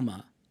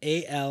Alma,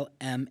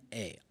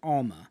 A-L-M-A,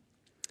 Alma.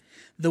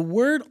 The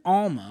word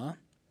Alma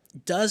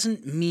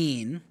doesn't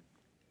mean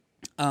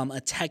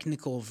a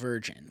technical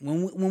virgin.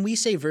 When we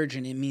say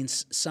virgin, it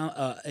means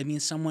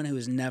someone who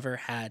has never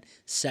had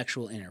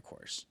sexual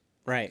intercourse.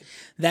 Right.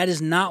 That is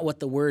not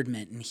what the word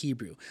meant in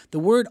Hebrew. The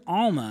word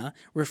Alma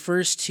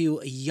refers to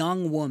a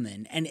young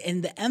woman, and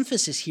the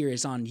emphasis here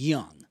is on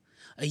young.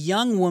 A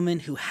young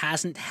woman who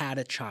hasn't had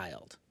a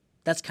child.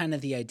 That's kind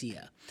of the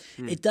idea.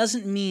 It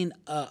doesn't mean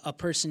a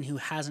person who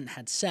hasn't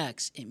had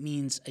sex. It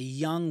means a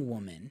young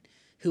woman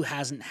who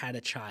hasn't had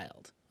a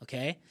child,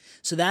 okay?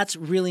 So that's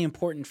really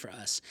important for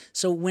us.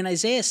 So when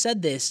Isaiah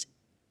said this,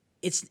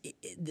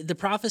 the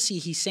prophecy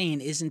he's saying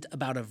isn't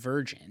about a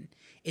virgin.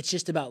 It's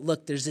just about,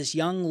 look, there's this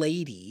young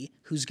lady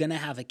who's going to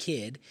have a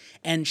kid,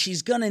 and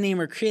she's going to name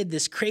her kid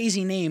this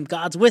crazy name,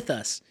 God's with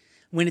us,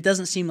 when it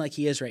doesn't seem like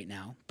he is right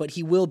now, but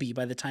he will be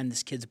by the time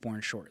this kid's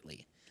born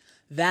shortly.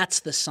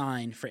 That's the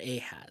sign for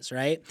Ahaz,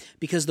 right?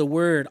 Because the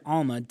word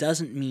Alma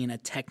doesn't mean a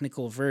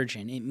technical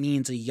virgin. It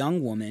means a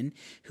young woman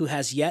who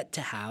has yet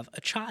to have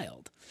a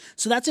child.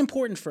 So that's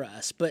important for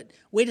us. But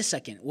wait a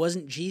second,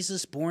 wasn't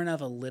Jesus born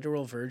of a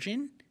literal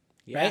virgin?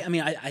 Yeah. Right? I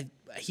mean,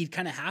 he'd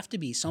kind of have to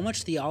be. So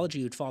much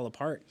theology would fall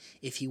apart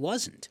if he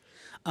wasn't.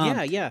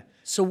 Yeah.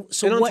 So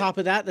and on top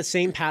of that, the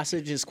same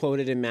passage is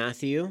quoted in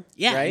Matthew.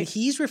 Yeah, right? and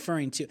he's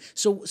referring to.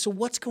 So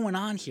what's going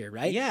on here,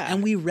 right? Yeah.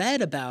 And we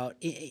read about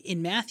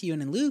in Matthew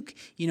and in Luke,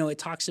 it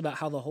talks about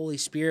how the Holy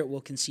Spirit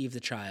will conceive the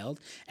child,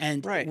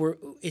 and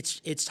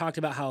it's talked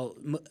about how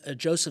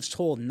Joseph's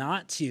told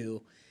not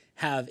to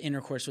have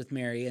intercourse with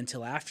Mary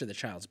until after the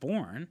child's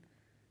born,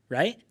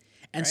 right?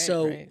 And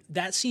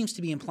that seems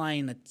to be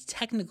implying a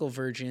technical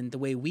virgin the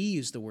way we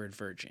use the word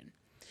virgin.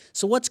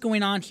 So what's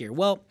going on here?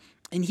 Well,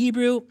 in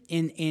Hebrew,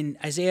 in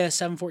Isaiah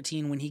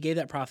 7:14, when he gave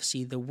that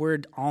prophecy, the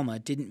word Alma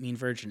didn't mean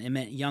virgin. It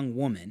meant young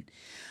woman.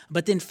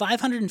 But then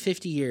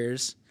 550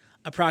 years,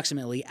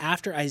 approximately,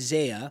 after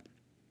Isaiah,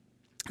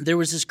 there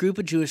was this group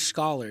of Jewish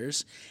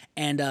scholars,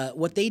 and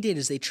what they did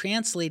is they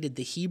translated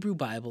the Hebrew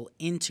Bible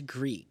into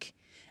Greek.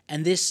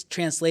 And this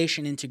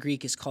translation into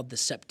Greek is called the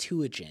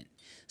Septuagint.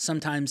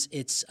 Sometimes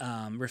it's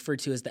referred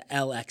to as the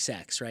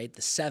LXX, right?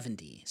 The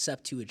 70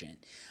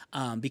 Septuagint,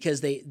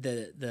 because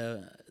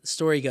the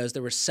story goes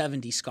there were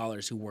 70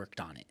 scholars who worked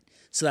on it,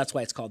 so that's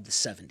why it's called the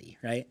 70,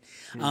 right?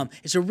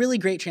 It's a really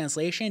great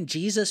translation.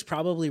 Jesus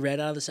probably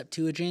read out of the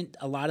Septuagint.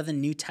 A lot of the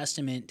New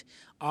Testament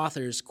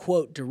authors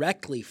quote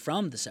directly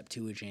from the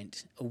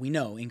Septuagint. We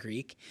know in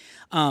Greek,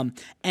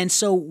 and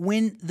so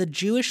when the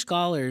Jewish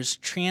scholars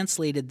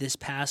translated this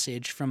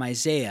passage from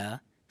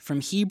Isaiah from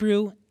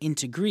Hebrew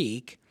into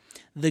Greek.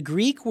 The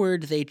Greek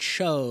word they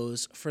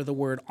chose for the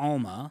word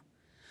Alma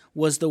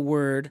was the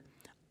word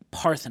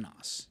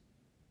Parthenos.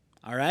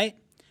 All right?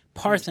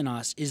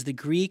 Parthenos is the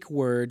Greek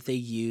word they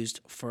used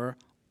for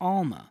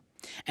Alma.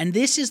 And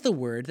this is the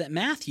word that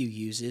Matthew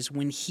uses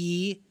when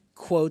he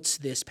quotes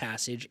this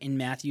passage in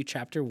Matthew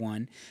chapter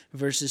 1,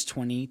 verses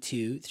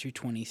 22 through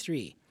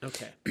 23.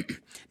 Okay.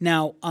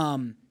 Now,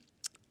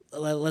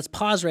 let's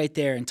pause right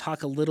there and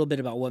talk a little bit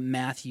about what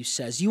Matthew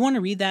says. Do you want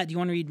to read that? Do you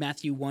want to read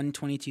Matthew 1,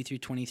 22 through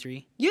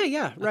 23?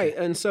 Yeah, right.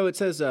 And so it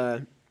says,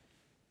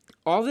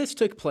 all this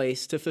took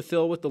place to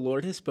fulfill what the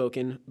Lord has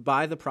spoken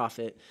by the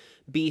prophet.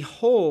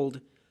 Behold,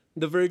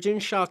 the virgin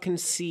shall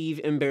conceive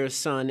and bear a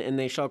son, and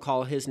they shall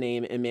call his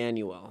name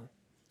Emmanuel,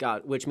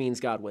 God, which means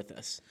God with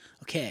us.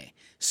 Okay,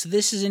 so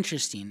this is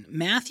interesting.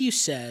 Matthew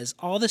says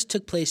all this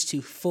took place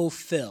to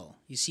fulfill.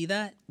 You see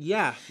that?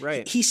 Yeah,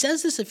 right. He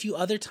says this a few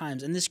other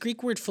times, and this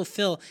Greek word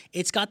fulfill,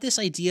 it's got this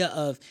idea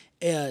of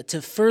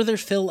to further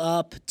fill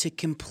up, to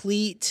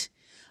complete.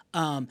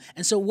 And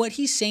so what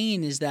he's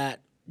saying is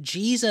that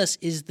Jesus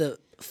is the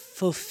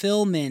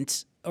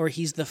fulfillment or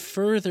he's the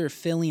further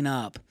filling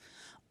up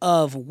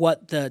of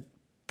what the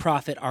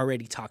prophet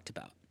already talked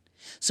about.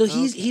 So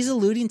he's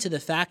alluding to the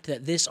fact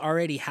that this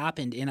already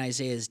happened in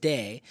Isaiah's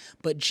day,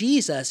 but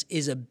Jesus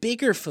is a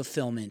bigger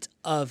fulfillment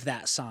of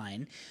that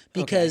sign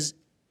because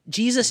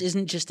Jesus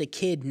isn't just a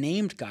kid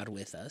named God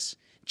with us.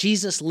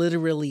 Jesus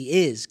literally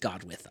is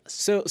God with us.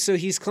 So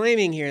he's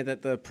claiming here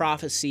that the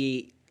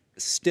prophecy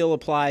still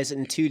applies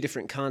in two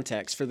different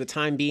contexts, for the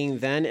time being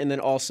then, and then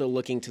also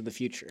looking to the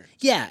future.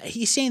 Yeah,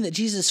 he's saying that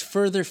Jesus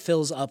further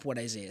fills up what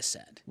Isaiah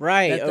said.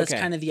 Right. That's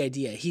kind of the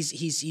idea.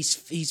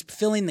 He's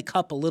filling the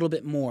cup a little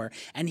bit more,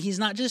 and he's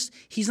not just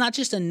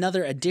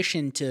another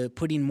addition to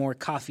putting more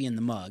coffee in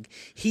the mug.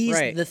 He's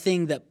the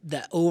thing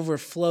that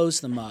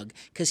overflows the mug,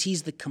 because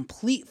he's the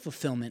complete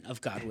fulfillment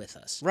of God with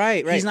us.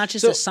 Right. He's not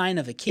just a sign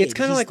of a kid. It's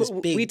kind of like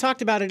we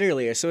talked about it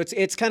earlier. So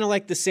it's kind of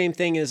like the same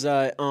thing as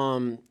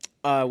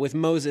with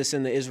Moses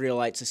and the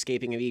Israelites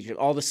escaping of Egypt.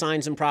 All the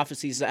signs and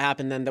prophecies that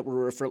happened then that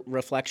were a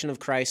reflection of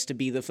Christ to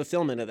be the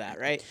fulfillment of that,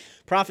 right?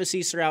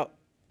 Prophecies throughout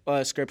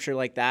Scripture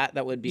like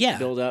that would be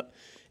build up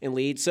and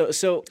lead.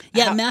 So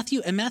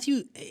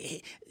Matthew,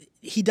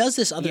 he does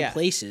this other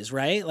places,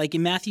 right? Like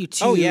in Matthew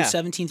 2,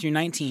 17 through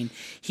 19,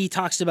 he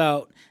talks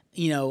about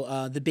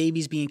the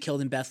babies being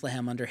killed in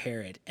Bethlehem under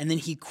Herod. And then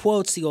he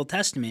quotes the Old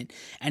Testament,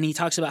 and he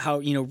talks about how,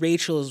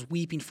 Rachel is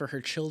weeping for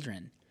her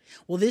children.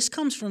 Well, this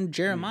comes from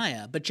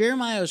Jeremiah, but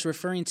Jeremiah was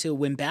referring to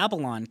when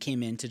Babylon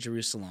came into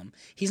Jerusalem.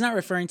 He's not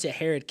referring to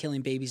Herod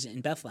killing babies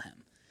in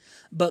Bethlehem.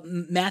 But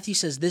Matthew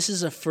says this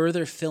is a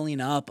further filling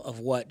up of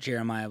what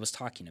Jeremiah was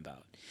talking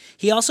about.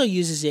 He also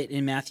uses it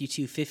in Matthew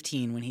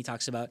 2:15 when he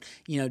talks about,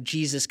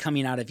 Jesus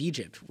coming out of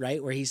Egypt,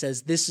 right? Where he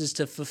says this is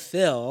to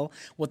fulfill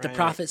what the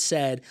prophet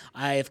said,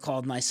 I have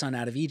called my son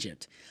out of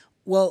Egypt.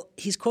 Well,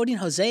 he's quoting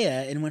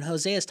Hosea, and when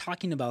Hosea is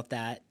talking about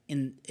that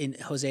in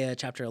Hosea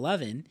chapter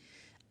 11,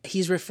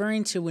 he's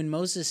referring to when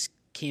Moses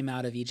came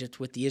out of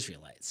Egypt with the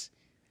Israelites.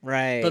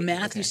 Right. But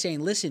Matthew's saying,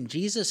 listen,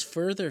 Jesus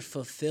further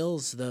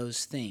fulfills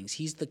those things.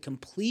 He's the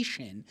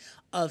completion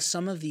of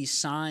some of these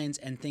signs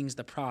and things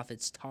the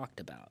prophets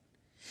talked about.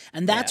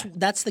 And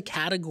that's the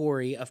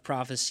category of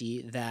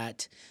prophecy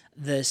that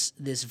this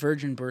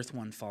virgin birth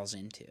one falls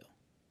into.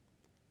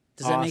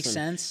 Does that make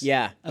sense?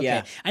 Yeah. Okay.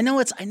 Yeah. I know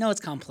it's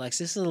complex.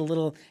 This is a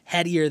little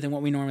headier than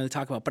what we normally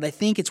talk about, but I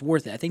think it's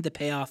worth it. I think the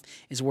payoff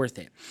is worth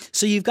it.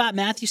 So you've got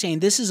Matthew saying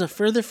this is a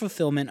further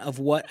fulfillment of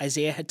what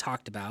Isaiah had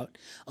talked about,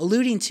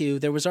 alluding to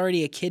there was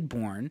already a kid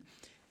born.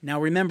 Now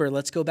remember,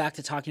 let's go back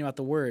to talking about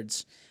the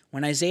words.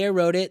 When Isaiah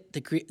wrote it,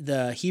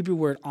 the Hebrew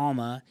word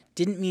Alma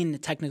didn't mean a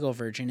technical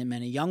virgin. It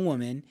meant a young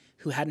woman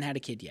who hadn't had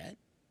a kid yet,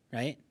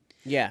 right?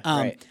 Yeah,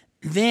 right.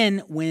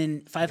 Then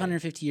when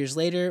 550 years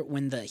later,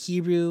 when the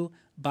Hebrew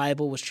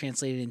Bible was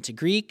translated into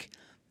Greek,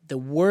 the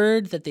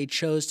word that they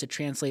chose to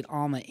translate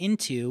Alma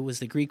into was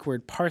the Greek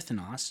word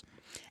Parthenos.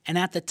 And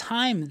at the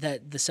time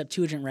that the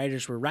Septuagint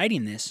writers were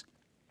writing this,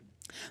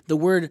 the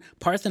word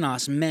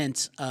Parthenos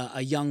meant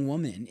a young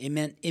woman.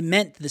 It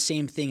meant the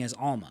same thing as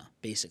Alma,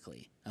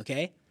 basically.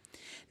 Okay?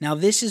 Now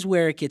this is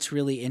where it gets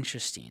really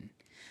interesting.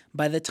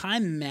 By the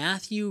time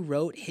Matthew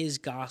wrote his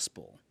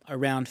gospel,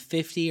 around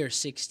 50 or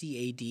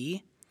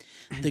 60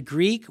 AD, the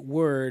Greek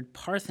word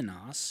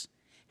Parthenos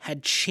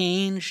had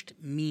changed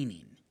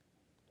meaning.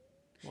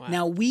 Wow.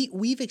 Now,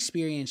 we've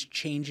experienced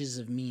changes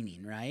of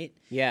meaning, right?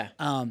 Yeah.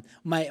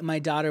 My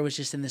daughter was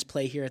just in this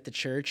play here at the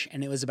church,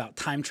 and it was about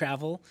time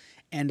travel.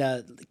 And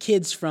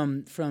kids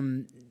from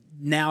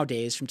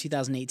nowadays, from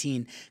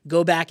 2018,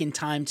 go back in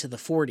time to the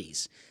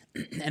 40s.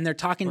 And they're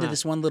talking to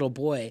this one little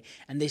boy,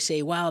 and they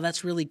say, wow,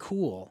 that's really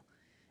cool.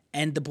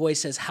 And the boy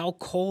says, how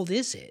cold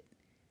is it?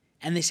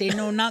 And they say,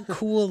 no, not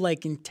cool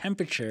like in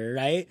temperature,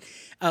 right?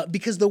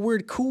 Because the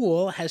word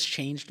cool has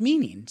changed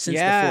meaning since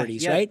the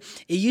 40s,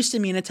 right? It used to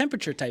mean a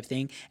temperature type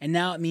thing, and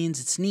now it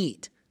means it's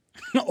neat.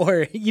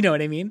 Or, you know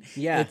what I mean?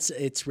 Yeah.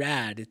 It's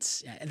rad.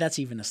 That's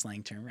even a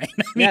slang term, right?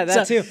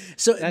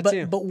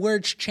 Too. But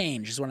words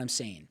change is what I'm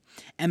saying.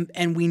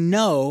 And we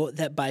know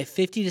that by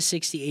 50 to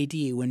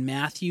 60 AD, when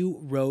Matthew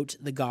wrote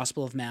the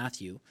Gospel of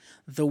Matthew,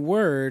 the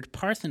word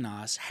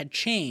Parthenos had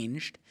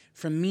changed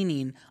from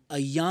meaning a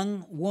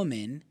young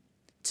woman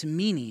to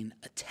meaning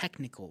a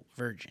technical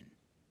virgin.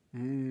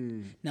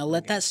 Now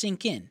let that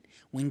sink in.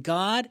 When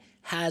God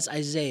has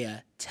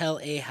Isaiah tell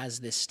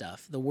Ahaz this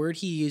stuff, the word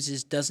he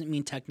uses doesn't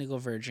mean technical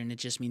virgin, it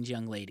just means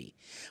young lady.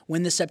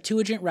 When the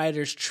Septuagint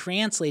writers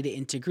translate it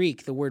into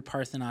Greek, the word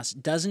Parthenos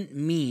doesn't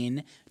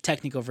mean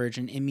technical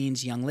virgin, it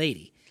means young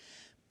lady.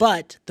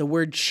 But the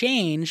word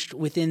changed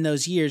within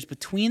those years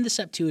between the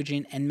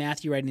Septuagint and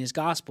Matthew writing his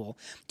gospel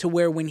to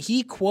where when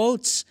he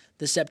quotes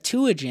the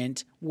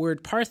Septuagint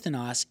word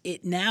Parthenos,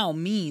 it now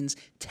means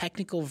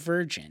technical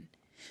virgin,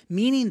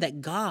 meaning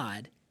that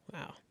God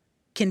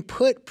can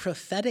put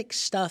prophetic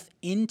stuff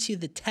into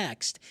the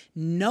text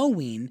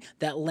knowing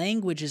that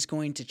language is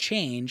going to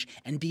change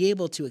and be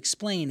able to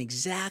explain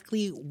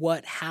exactly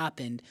what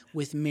happened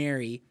with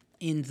Mary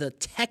in the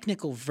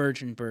technical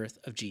virgin birth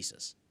of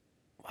Jesus.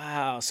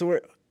 Wow. So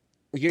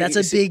that's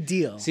a big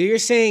deal. So you're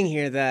saying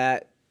here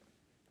that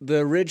the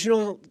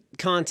original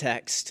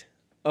context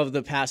of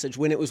the passage,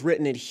 when it was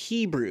written in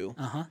Hebrew,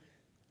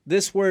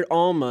 this word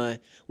Alma,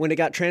 when it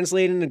got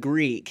translated into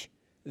Greek,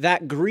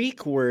 that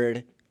Greek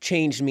word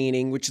changed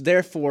meaning, which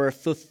therefore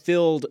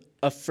fulfilled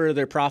a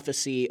further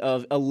prophecy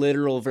of a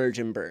literal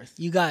virgin birth.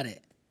 You got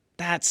it.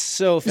 That's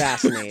so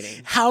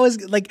fascinating. How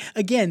is, like,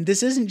 again,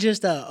 this isn't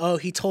just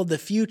he told the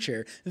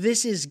future.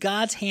 This is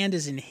God's hand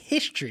is in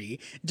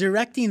history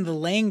directing the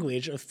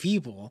language of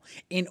people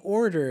in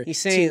order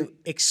to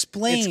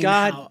explain. It's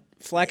God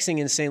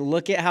flexing and saying,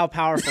 look at how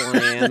powerful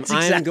I am.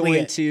 Exactly I'm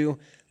going to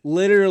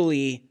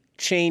literally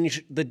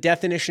change the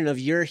definition of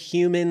your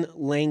human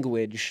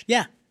language.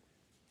 Yeah.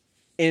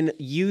 And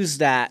use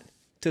that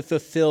to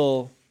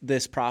fulfill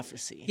this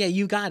prophecy. Yeah,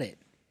 you got it.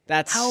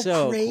 That's How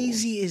so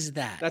crazy cool. is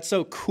that? That's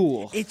so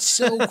cool. It's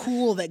so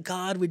cool that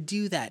God would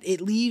do that.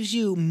 It leaves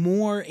you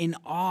more in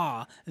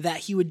awe that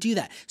he would do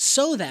that.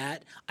 So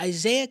that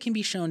Isaiah can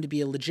be shown to be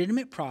a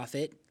legitimate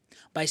prophet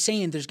by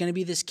saying there's going to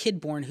be this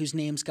kid born whose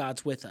name's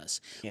God's with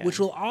us, which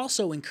will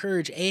also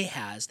encourage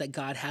Ahaz that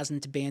God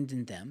hasn't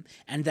abandoned them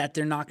and that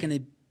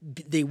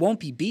they won't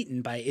be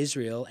beaten by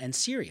Israel and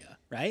Syria,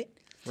 right?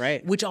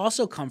 Right. Which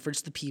also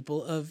comforts the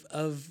people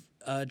of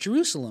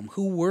Jerusalem,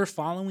 who were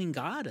following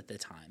God at the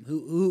time,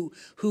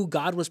 who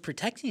God was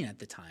protecting at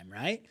the time,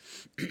 right?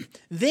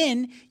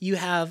 Then you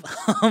have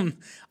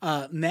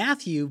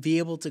Matthew be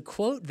able to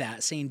quote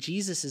that, saying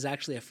Jesus is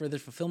actually a further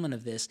fulfillment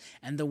of this,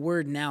 and the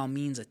word now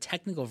means a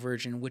technical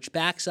virgin, which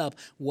backs up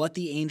what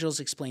the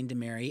angels explained to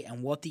Mary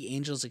and what the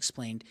angels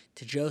explained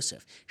to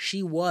Joseph.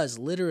 She was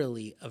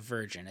literally a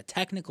virgin, a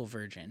technical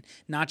virgin,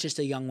 not just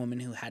a young woman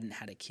who hadn't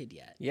had a kid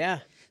yet. Yeah.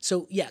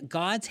 So, yeah,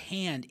 God's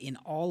hand in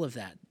all of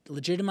that,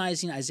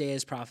 legitimizing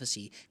Isaiah's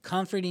prophecy,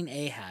 comforting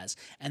Ahaz,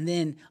 and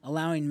then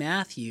allowing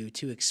Matthew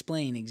to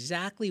explain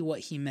exactly what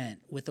he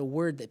meant with a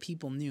word that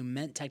people knew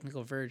meant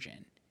technical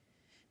virgin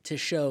to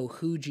show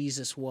who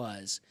Jesus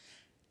was.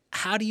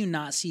 How do you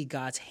not see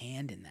God's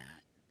hand in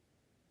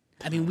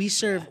that? I mean, we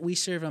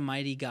serve a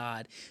mighty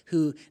God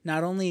who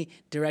not only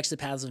directs the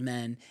paths of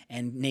men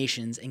and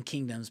nations and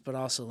kingdoms, but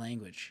also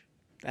language.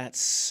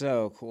 That's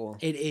so cool.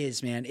 It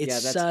is, man.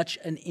 It's such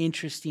an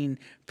interesting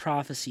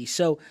prophecy.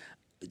 So,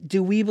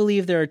 do we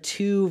believe there are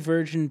two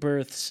virgin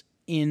births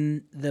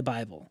in the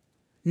Bible?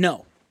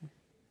 No.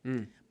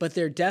 But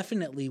there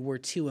definitely were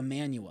two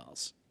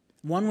Emmanuels.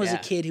 One was a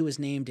kid who was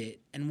named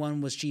it, and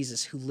one was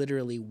Jesus, who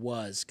literally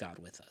was God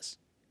with us.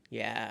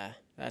 Yeah,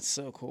 that's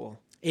so cool.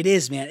 It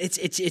is, man.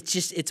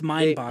 It's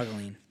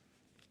mind-boggling.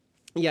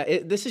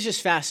 This is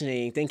just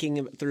fascinating,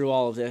 thinking through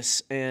all of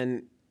this,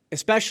 and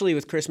especially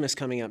with Christmas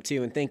coming up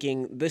too, and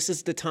thinking this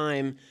is the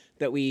time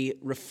that we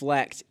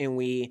reflect and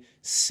we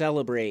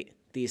celebrate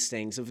these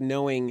things, of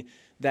knowing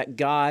that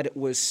God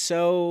was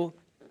so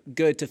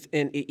good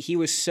and he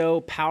was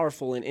so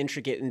powerful and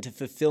intricate into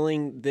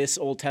fulfilling this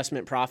Old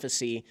Testament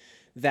prophecy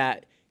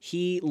that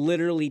he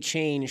literally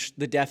changed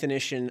the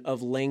definition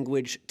of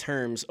language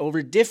terms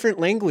over different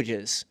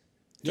languages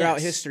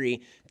throughout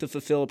history to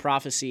fulfill a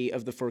prophecy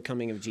of the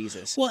forthcoming of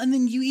Jesus. Well, and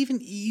then you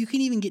can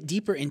even get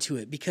deeper into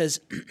it, because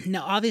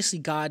now obviously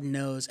God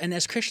knows, and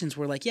as Christians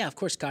we're like, yeah, of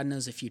course God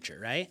knows the future,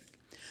 right?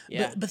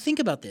 Yeah. But think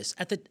about this.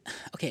 At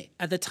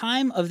the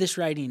time of this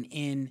writing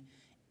in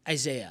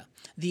Isaiah,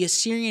 the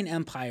Assyrian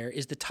Empire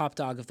is the top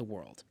dog of the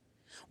world.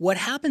 What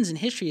happens in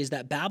history is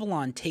that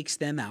Babylon takes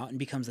them out and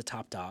becomes the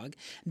top dog.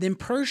 Then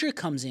Persia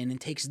comes in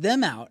and takes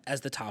them out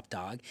as the top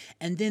dog.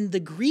 And then the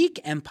Greek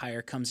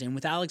Empire comes in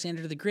with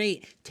Alexander the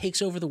Great,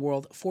 takes over the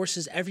world,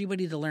 forces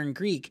everybody to learn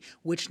Greek,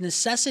 which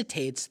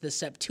necessitates the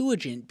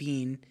Septuagint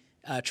being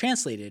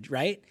translated,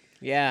 right?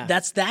 Yeah.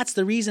 That's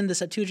the reason the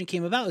Septuagint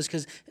came about, is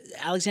because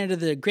Alexander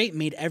the Great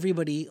made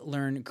everybody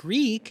learn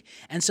Greek.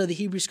 And so the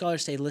Hebrew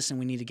scholars say, listen,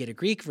 we need to get a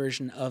Greek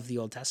version of the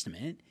Old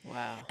Testament.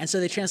 Wow. And so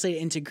they translate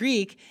it into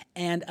Greek.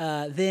 And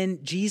then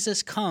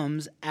Jesus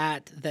comes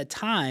at the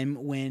time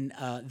when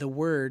the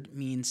word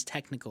means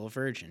technical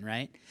virgin,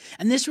 right?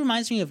 And this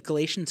reminds me of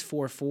Galatians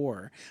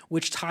 4:4,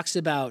 which talks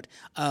about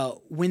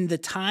when the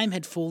time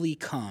had fully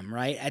come,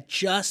 right? At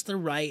just the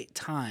right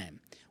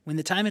time. When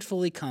the time had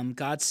fully come,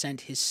 God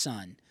sent his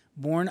son,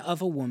 born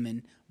of a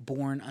woman,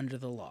 born under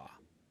the law.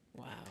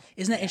 Wow.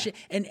 Isn't that interesting?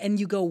 And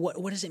you go,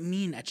 what does it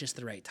mean at just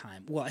the right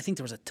time? Well, I think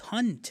there was a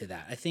ton to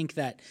that. I think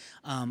that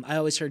I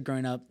always heard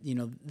growing up,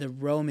 the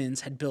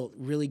Romans had built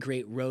really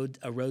great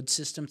a road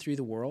system through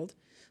the world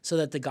so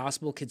that the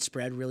gospel could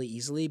spread really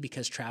easily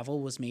because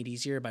travel was made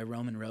easier by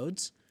Roman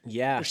roads.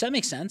 Yeah. Which that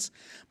makes sense.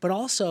 But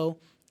also,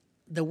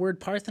 the word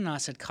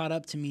Parthenos had caught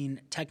up to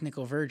mean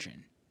technical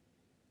virgin.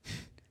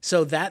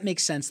 So that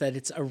makes sense that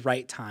it's a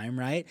right time,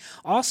 right?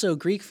 Also,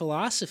 Greek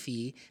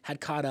philosophy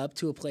had caught up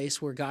to a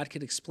place where God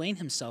could explain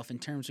himself in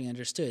terms we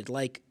understood,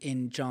 like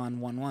in John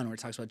 1:1, where it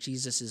talks about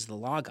Jesus is the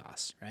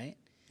Logos, right?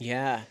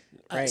 Yeah,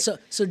 right.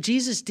 So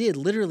Jesus did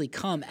literally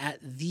come at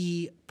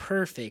the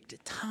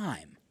perfect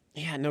time.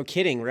 Yeah, no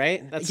kidding,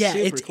 right? That's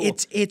super cool.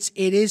 It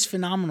is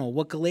phenomenal.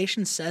 What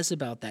Galatians says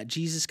about that,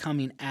 Jesus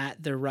coming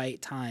at the right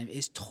time,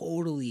 is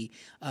totally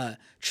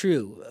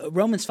true.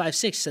 Romans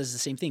 5:6 says the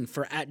same thing.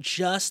 For at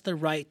just the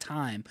right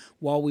time,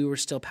 while we were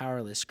still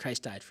powerless,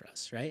 Christ died for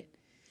us, right?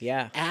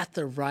 Yeah. At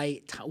the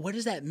right time. What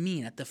does that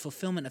mean? At the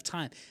fulfillment of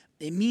time.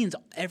 It means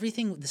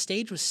everything, the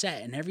stage was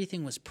set and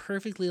everything was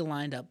perfectly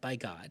lined up by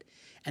God.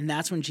 And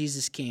that's when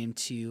Jesus came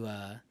to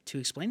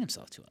explain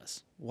himself to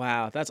us.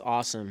 Wow, that's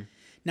awesome.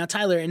 Now,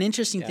 Tyler, an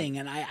interesting thing,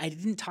 and I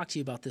didn't talk to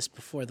you about this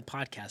before the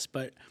podcast,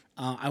 but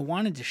I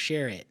wanted to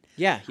share it.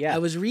 Yeah. I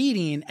was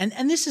reading,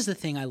 and this is the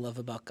thing I love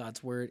about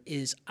God's word,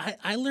 is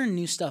I learn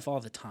new stuff all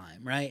the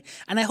time, right?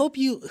 And I hope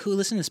you who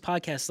listen to this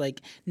podcast,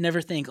 like,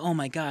 never think, oh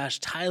my gosh,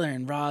 Tyler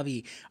and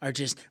Robbie are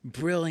just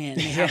brilliant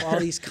and they have all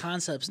these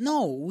concepts.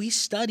 No, we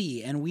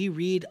study and we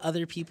read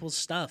other people's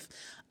stuff.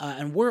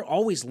 And we're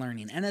always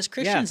learning. And as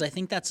Christians, I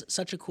think that's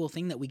such a cool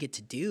thing that we get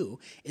to do,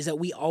 is that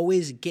we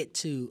always get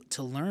to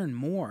learn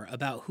more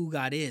about who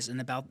God is and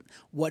about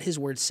what his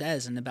word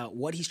says and about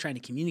what he's trying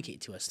to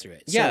communicate to us through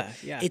it. Yeah.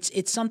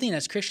 It's something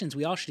as Christians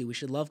we all should do. We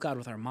should love God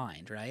with our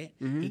mind, right?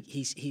 Mm-hmm.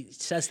 He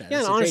says that. Yeah,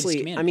 It's and the greatest honestly,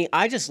 commandment. I mean,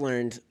 I just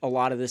learned a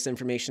lot of this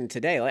information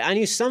today. Like, I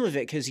knew some of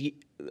it because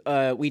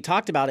we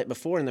talked about it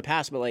before in the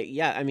past, but like,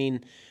 yeah, I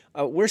mean,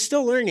 we're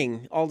still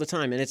learning all the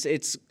time, and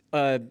it's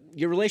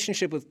your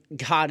relationship with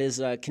God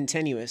is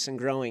continuous and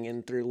growing,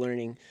 and through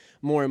learning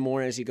more and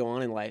more as you go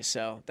on in life.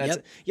 So that's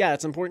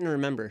it's important to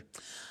remember.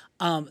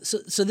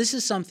 So this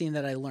is something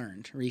that I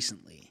learned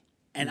recently,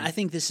 and I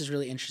think this is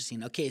really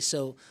interesting. Okay,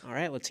 so all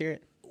right, let's hear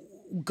it.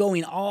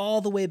 Going all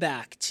the way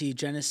back to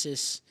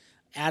Genesis,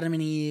 Adam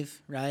and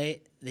Eve,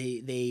 right?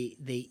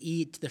 They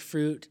eat the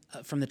fruit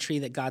from the tree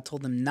that God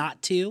told them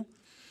not to.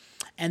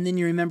 And then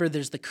you remember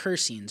there's the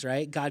cursings,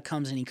 right? God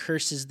comes and he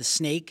curses the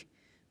snake,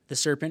 the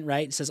serpent,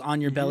 right? It says, on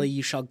your belly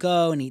you shall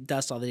go and eat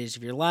dust all the days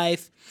of your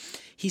life.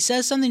 He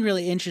says something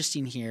really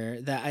interesting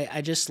here that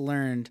I just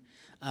learned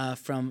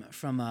from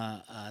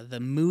the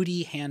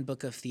Moody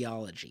Handbook of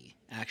Theology,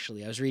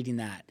 actually. I was reading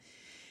that.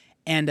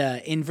 And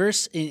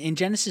in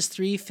Genesis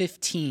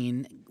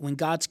 3:15, when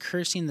God's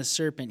cursing the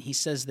serpent, he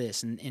says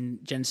this in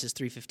Genesis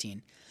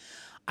 3:15,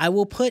 I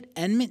will put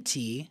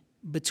enmity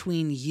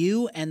between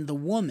you and the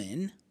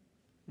woman,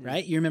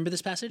 right? You remember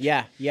this passage?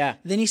 Yeah.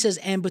 Then he says,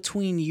 and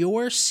between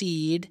your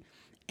seed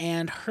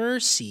and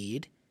her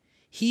seed,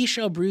 he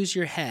shall bruise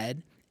your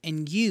head,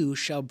 and you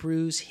shall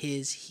bruise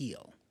his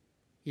heel.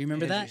 You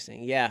remember that?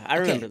 Interesting. Yeah, I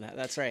remember that.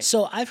 That's right.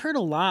 So I've heard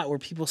a lot where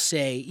people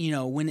say,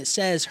 when it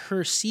says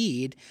her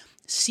seed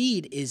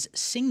is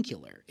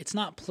singular. It's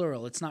not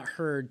plural. It's not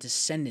her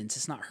descendants.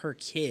 It's not her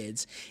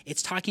kids.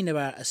 It's talking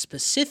about a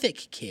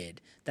specific kid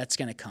that's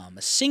going to come,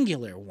 a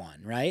singular one,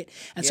 right?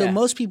 And so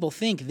most people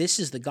think this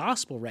is the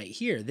gospel right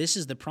here. This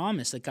is the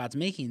promise that God's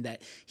making,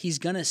 that he's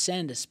going to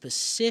send a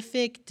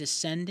specific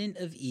descendant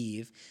of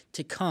Eve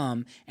to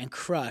come and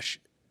crush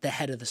the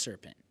head of the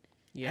serpent.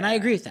 Yeah. And I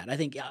agree with that. I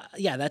think,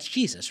 that's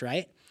Jesus,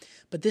 right?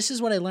 But this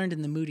is what I learned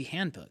in the Moody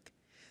Handbook.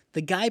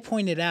 The guy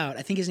pointed out,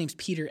 I think his name's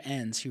Peter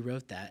Enns, who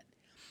wrote that.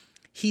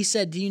 He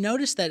said, do you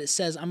notice that it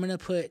says, I'm going to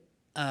put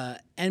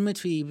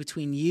enmity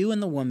between you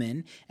and the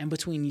woman and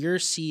between your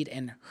seed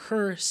and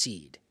her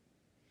seed?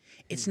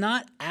 It's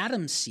not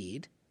Adam's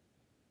seed.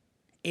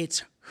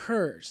 It's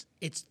hers.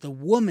 It's the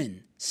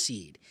woman's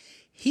seed.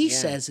 He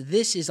says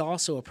this is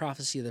also a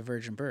prophecy of the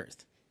virgin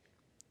birth.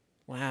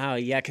 Wow,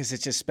 yeah, because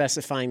it's just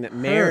specifying that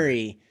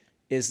Mary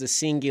is the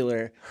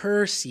singular.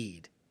 Her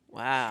seed.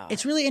 Wow.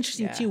 It's really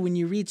interesting, too, when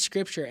you read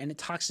Scripture and it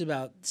talks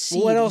about seed.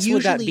 Well, what else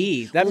would that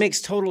be? That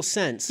makes total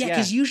sense. Yeah,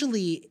 because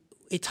usually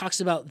it talks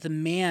about the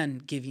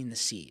man giving the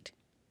seed,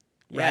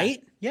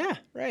 right? Yeah,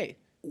 right.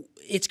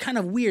 It's kind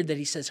of weird that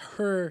he says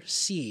her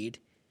seed.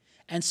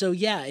 And so,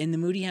 in the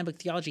Moody Handbook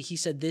Theology, he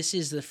said this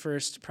is the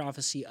first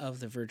prophecy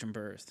of the virgin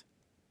birth.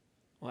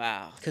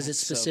 Wow. Because it's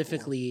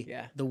specifically so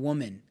cool. the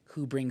woman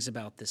who brings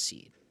about the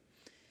seed.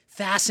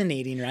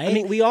 Fascinating, right? I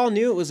mean, we all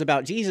knew it was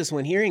about Jesus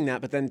when hearing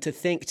that, but then to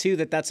think, too,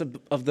 that that's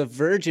of the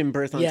virgin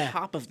birth on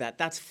top of that,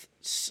 that's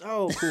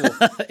so cool.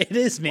 It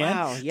is, man.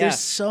 Wow, yeah. There's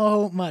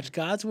so much.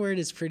 God's word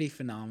is pretty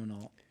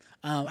phenomenal.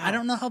 I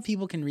don't know how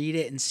people can read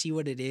it and see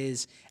what it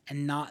is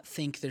and not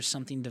think there's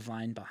something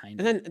divine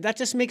behind it. And then that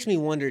just makes me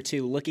wonder,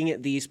 too, looking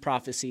at these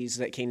prophecies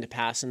that came to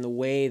pass and the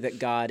way that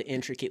God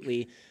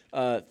intricately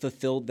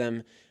fulfilled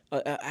them,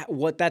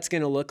 what that's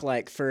going to look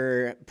like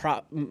for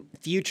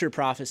future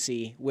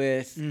prophecy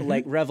with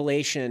like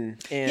Revelation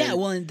and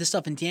and the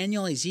stuff in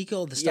Daniel,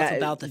 Ezekiel, the stuff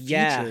about the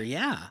future,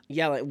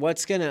 like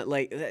what's gonna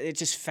it's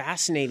just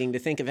fascinating to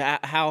think of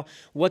how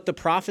what the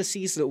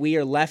prophecies that we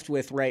are left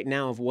with right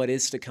now of what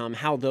is to come,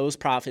 how those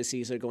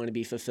prophecies are going to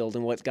be fulfilled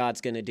and what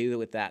God's going to do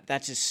with that.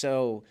 That's just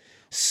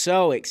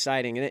so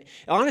exciting, and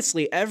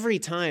honestly, every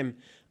time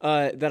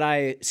that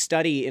I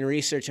study and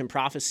research in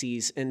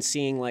prophecies and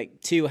seeing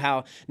too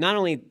how not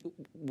only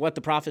what the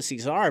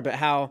prophecies are, but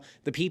how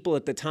the people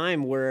at the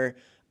time were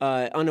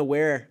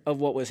unaware of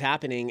what was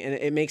happening, and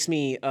it makes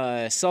me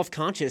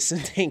self-conscious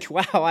and think,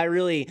 wow, I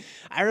really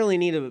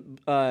need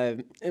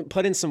to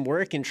put in some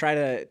work and try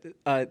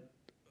to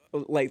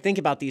think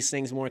about these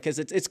things more, because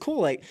it's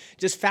cool,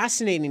 just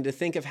fascinating to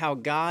think of how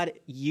God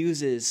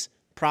uses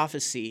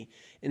prophecy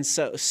in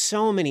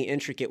so many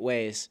intricate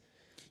ways.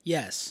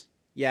 Yes.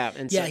 Yeah,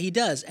 and he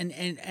does,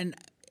 and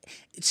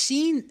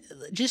seeing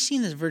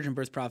this virgin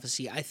birth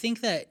prophecy, I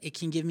think that it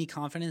can give me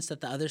confidence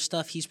that the other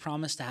stuff he's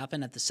promised to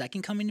happen at the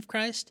second coming of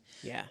Christ,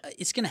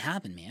 it's going to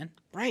happen, man.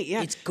 Right,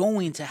 yeah. It's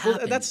going to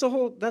happen.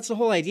 Well, that's the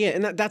whole idea.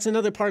 And that's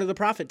another part of the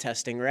prophet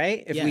testing,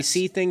 right? If we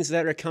see things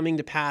that are coming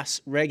to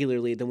pass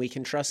regularly, then we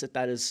can trust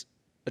that is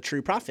a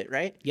true prophet,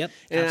 right? Yep.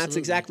 And absolutely. that's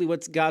exactly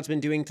what God's been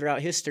doing throughout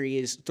history,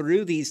 is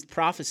through these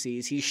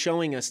prophecies, he's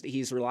showing us that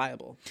he's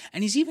reliable.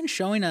 And he's even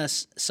showing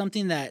us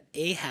something that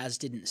Ahaz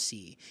didn't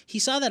see. He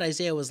saw that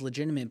Isaiah was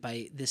legitimate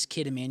by this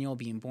kid Emmanuel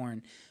being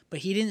born, but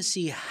he didn't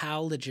see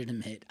how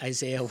legitimate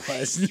Isaiah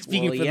was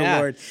speaking for the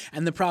Lord.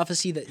 And the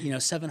prophecy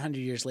that, 700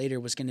 years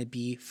later was going to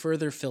be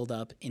further filled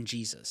up in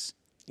Jesus.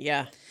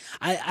 Yeah.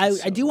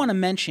 I do want to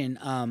mention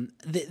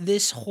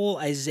this whole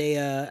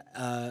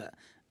Isaiah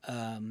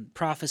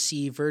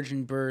prophecy,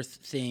 virgin birth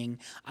thing.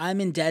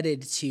 I'm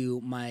indebted to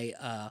my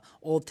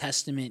Old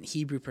Testament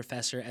Hebrew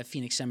professor at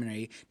Phoenix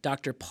Seminary,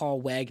 Dr.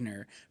 Paul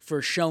Wagner,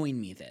 for showing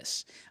me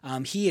this.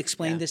 He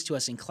explained this to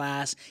us in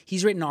class.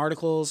 He's written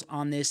articles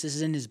on this. This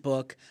is in his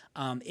book.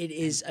 It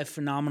is a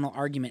phenomenal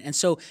argument. And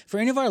so for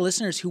any of our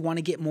listeners who want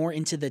to get more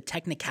into the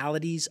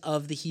technicalities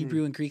of the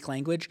Hebrew and Greek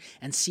language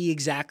and see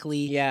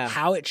exactly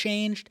how it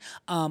changed,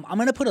 I'm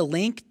going to put a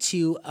link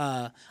to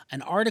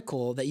an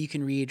article that you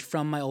can read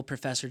from my old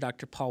professor,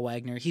 Dr. Paul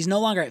Wagner. He's no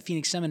longer at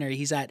Phoenix Seminary.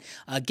 He's at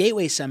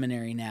Gateway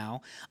Seminary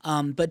now.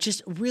 But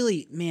just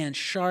really, man,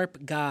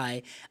 sharp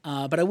guy.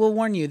 But I will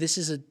warn you, this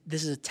is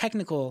a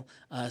technical,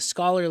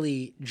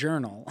 scholarly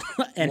journal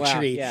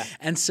entry. Wow, yeah.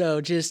 And so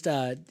just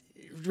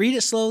read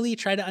it slowly,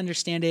 try to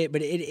understand it,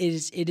 but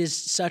it is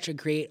such a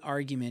great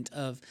argument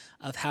of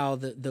how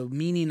the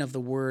meaning of the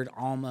word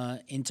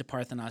Alma into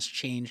Parthenos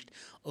changed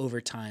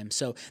over time.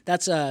 So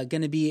that's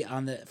going to be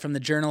from the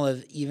Journal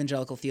of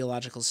Evangelical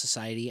Theological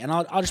Society, and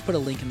I'll just put a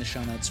link in the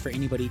show notes for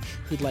anybody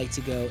who'd like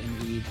to go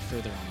and read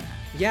further on that.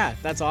 Yeah,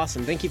 that's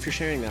awesome. Thank you for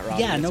sharing that, Rob.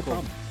 Yeah, that's no cool.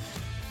 problem.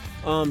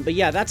 But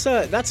yeah, that's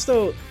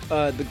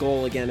the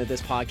goal again of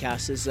this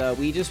podcast is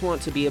we just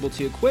want to be able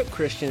to equip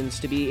Christians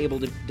to be able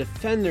to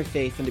defend their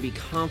faith and to be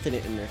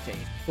confident in their faith.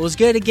 Well, it's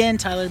good again,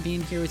 Tyler,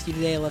 being here with you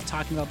today. I love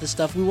talking about this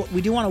stuff.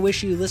 We do want to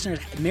wish you listeners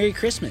Merry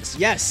Christmas.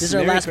 Yes, this is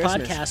our Merry last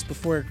Christmas. podcast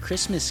before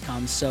Christmas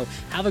comes. So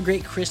have a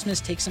great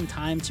Christmas. Take some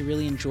time to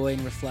really enjoy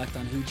and reflect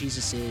on who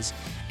Jesus is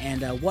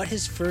and what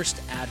his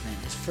first advent,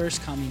 his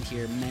first coming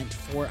here meant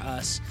for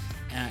us.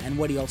 And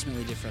what he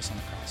ultimately did for us on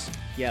the cross.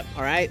 Yep.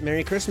 All right.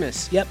 Merry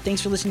Christmas. Yep.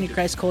 Thanks for listening to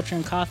Christ, Culture,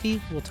 and Coffee.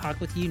 We'll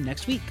talk with you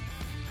next week.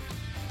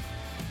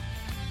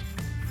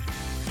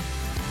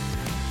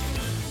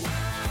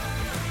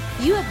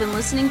 You have been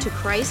listening to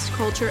Christ,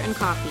 Culture, and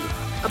Coffee,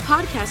 a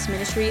podcast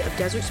ministry of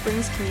Desert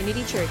Springs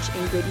Community Church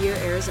in Goodyear,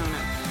 Arizona.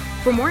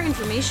 For more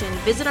information,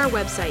 visit our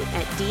website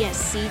at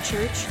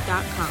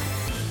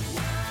dscchurch.com.